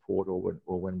got to port or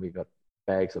when we got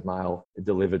bags of mail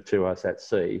delivered to us at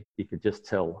sea. You could just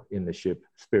tell in the ship,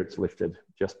 spirits lifted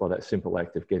just by that simple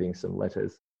act of getting some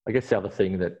letters. I guess the other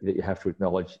thing that you have to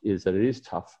acknowledge is that it is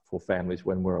tough for families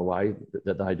when we're away,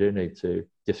 that they do need to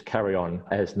just carry on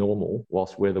as normal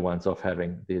whilst we're the ones off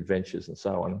having the adventures and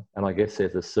so on. And I guess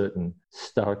there's a certain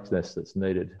stoicness that's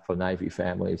needed for Navy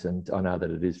families, and I know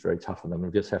that it is very tough on them. We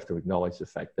just have to acknowledge the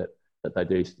fact that they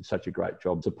do such a great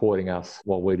job supporting us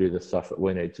while we do the stuff that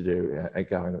we need to do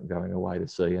going away to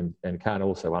sea, and can't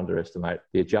also underestimate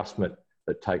the adjustment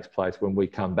that takes place when we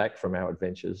come back from our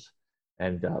adventures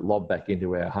and lob back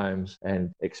into our homes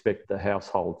and expect the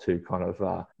household to kind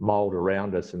of mould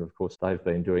around us. And of course, they've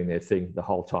been doing their thing the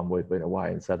whole time we've been away.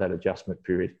 And so that adjustment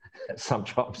period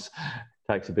sometimes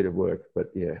takes a bit of work. But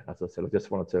yeah, as I said, I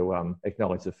just wanted to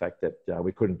acknowledge the fact that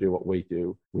we couldn't do what we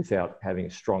do without having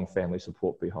strong family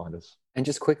support behind us. And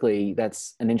just quickly,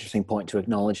 that's an interesting point to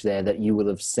acknowledge there, that you will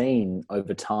have seen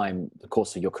over time, the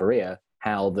course of your career,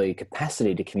 how the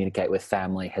capacity to communicate with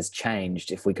family has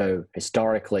changed. If we go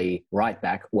historically right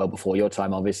back, well before your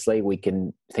time, obviously, we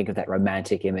can think of that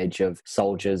romantic image of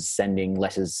soldiers sending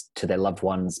letters to their loved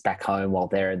ones back home while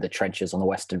they're in the trenches on the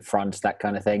Western Front, that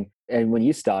kind of thing. And when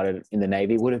you started in the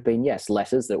Navy, it would have been, yes,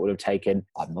 letters that would have taken,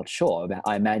 I'm not sure,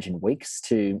 I imagine weeks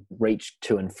to reach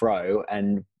to and fro.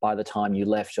 And by the time you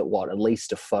left, at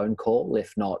least a phone call,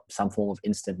 if not some form of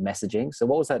instant messaging. So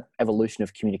what was that evolution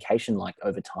of communication like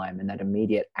over time, and that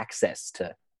immediate access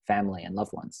to family and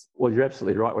loved ones? Well, you're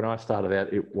absolutely right. When I started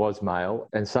out, it was mail,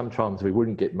 and sometimes we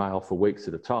wouldn't get mail for weeks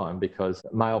at a time because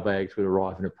mail bags would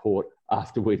arrive in a port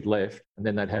after we'd left, and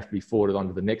then they'd have to be forwarded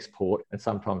onto the next port, and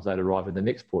sometimes they'd arrive in the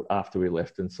next port after we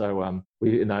left. And so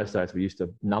in those days, we used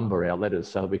to number our letters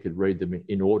so we could read them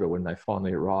in order when they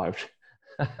finally arrived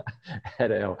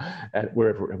at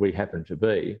wherever we happened to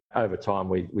be. Over time,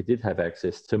 we did have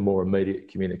access to more immediate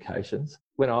communications.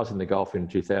 When I was in the Gulf in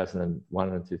 2001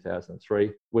 and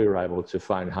 2003, we were able to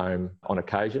phone home on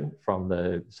occasion from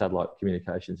the satellite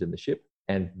communications in the ship.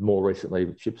 And more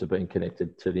recently, ships have been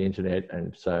connected to the internet,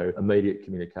 and so immediate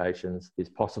communications is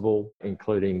possible,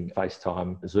 including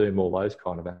FaceTime, Zoom, all those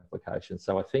kind of applications.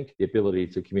 So I think the ability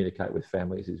to communicate with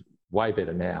families is way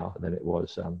better now than it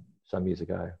was some years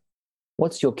ago.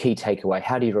 What's your key takeaway?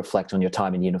 How do you reflect on your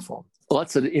time in uniform? Well,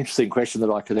 that's an interesting question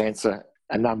that I could answer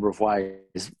a number of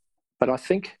ways. But I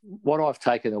think what I've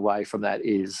taken away from that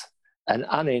is an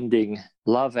unending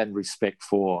love and respect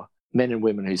for men and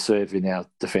women who serve in our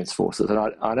Defence Forces. And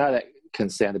I know that can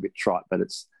sound a bit trite, but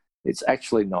it's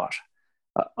actually not.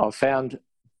 I've found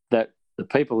that the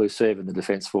people who serve in the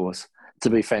Defence Force to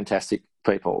be fantastic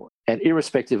people. And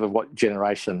irrespective of what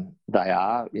generation they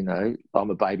are, I'm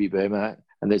a baby boomer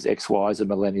and there's XYs and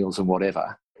millennials and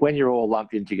whatever. When you're all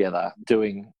lumped in together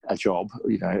doing a job,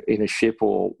 in a ship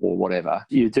or whatever,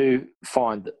 you do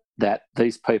find that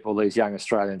these people, these young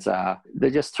Australians they're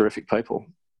just terrific people.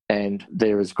 And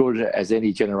they're as good as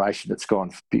any generation that's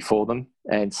gone before them.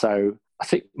 And so I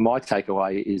think my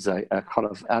takeaway is a kind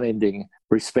of unending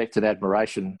respect and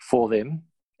admiration for them.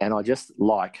 And I just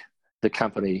like the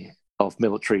company of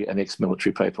military and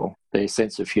ex-military people, their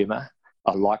sense of humour.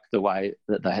 I like the way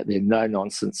that they have their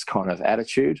no-nonsense kind of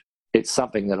attitude. It's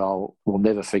something that I will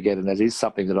never forget, and it is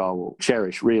something that I will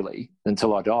cherish, really,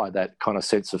 until I die, that kind of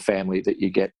sense of family that you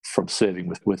get from serving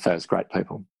with those great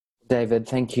people. David,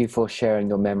 thank you for sharing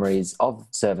your memories of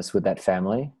service with that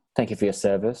family. Thank you for your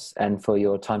service and for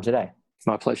your time today.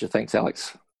 My pleasure. Thanks,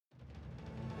 Alex.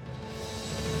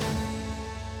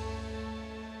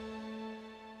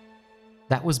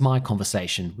 That was my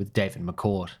conversation with David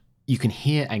McCourt. You can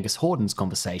hear Angus Horton's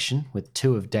conversation with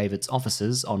two of David's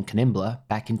officers on Canimbla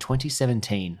back in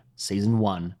 2017, Season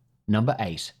 1, Number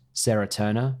 8, Sarah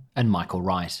Turner, and Michael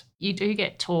Wright. You do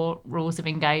get taught rules of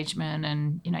engagement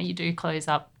and, you do close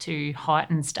up to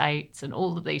heightened states and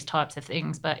all of these types of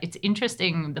things. But it's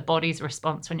interesting the body's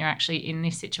response when you're actually in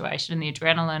this situation, the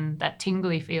adrenaline, that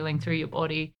tingly feeling through your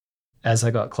body. As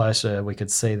they got closer, we could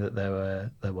see that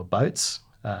there were boats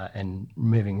and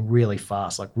moving really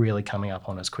fast, like really coming up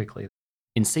on us quickly.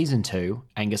 In Season 2,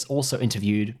 Angus also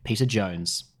interviewed Peter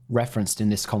Jones, referenced in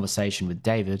this conversation with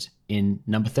David in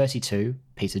number 32,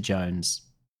 Peter Jones.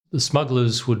 The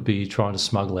smugglers would be trying to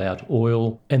smuggle out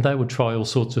oil, and they would try all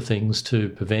sorts of things to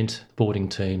prevent boarding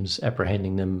teams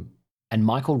apprehending them. And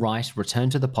Michael Wright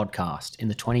returned to the podcast in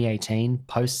the 2018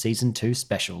 post-Season 2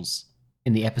 specials,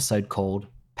 in the episode called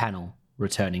Panel,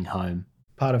 Returning Home.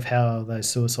 Part of how those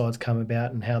suicides come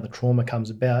about and how the trauma comes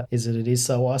about is that it is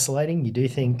so isolating. You do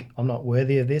think, I'm not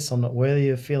worthy of this, I'm not worthy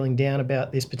of feeling down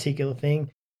about this particular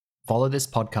thing. Follow this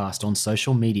podcast on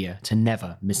social media to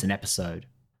never miss an episode.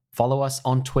 Follow us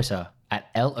on Twitter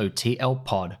at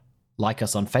LOTLpod, like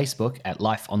us on Facebook at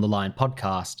Life on the Line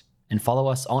Podcast, and follow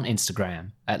us on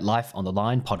Instagram at Life on the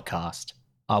Line Podcast.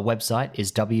 Our website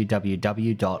is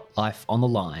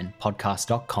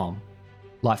www.lifeonthelinepodcast.com.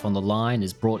 Life on the Line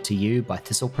is brought to you by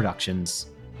Thistle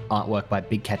Productions. Artwork by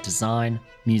Big Cat Design,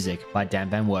 music by Dan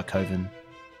Van Werkhoven.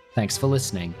 Thanks for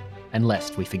listening, and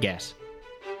lest we forget.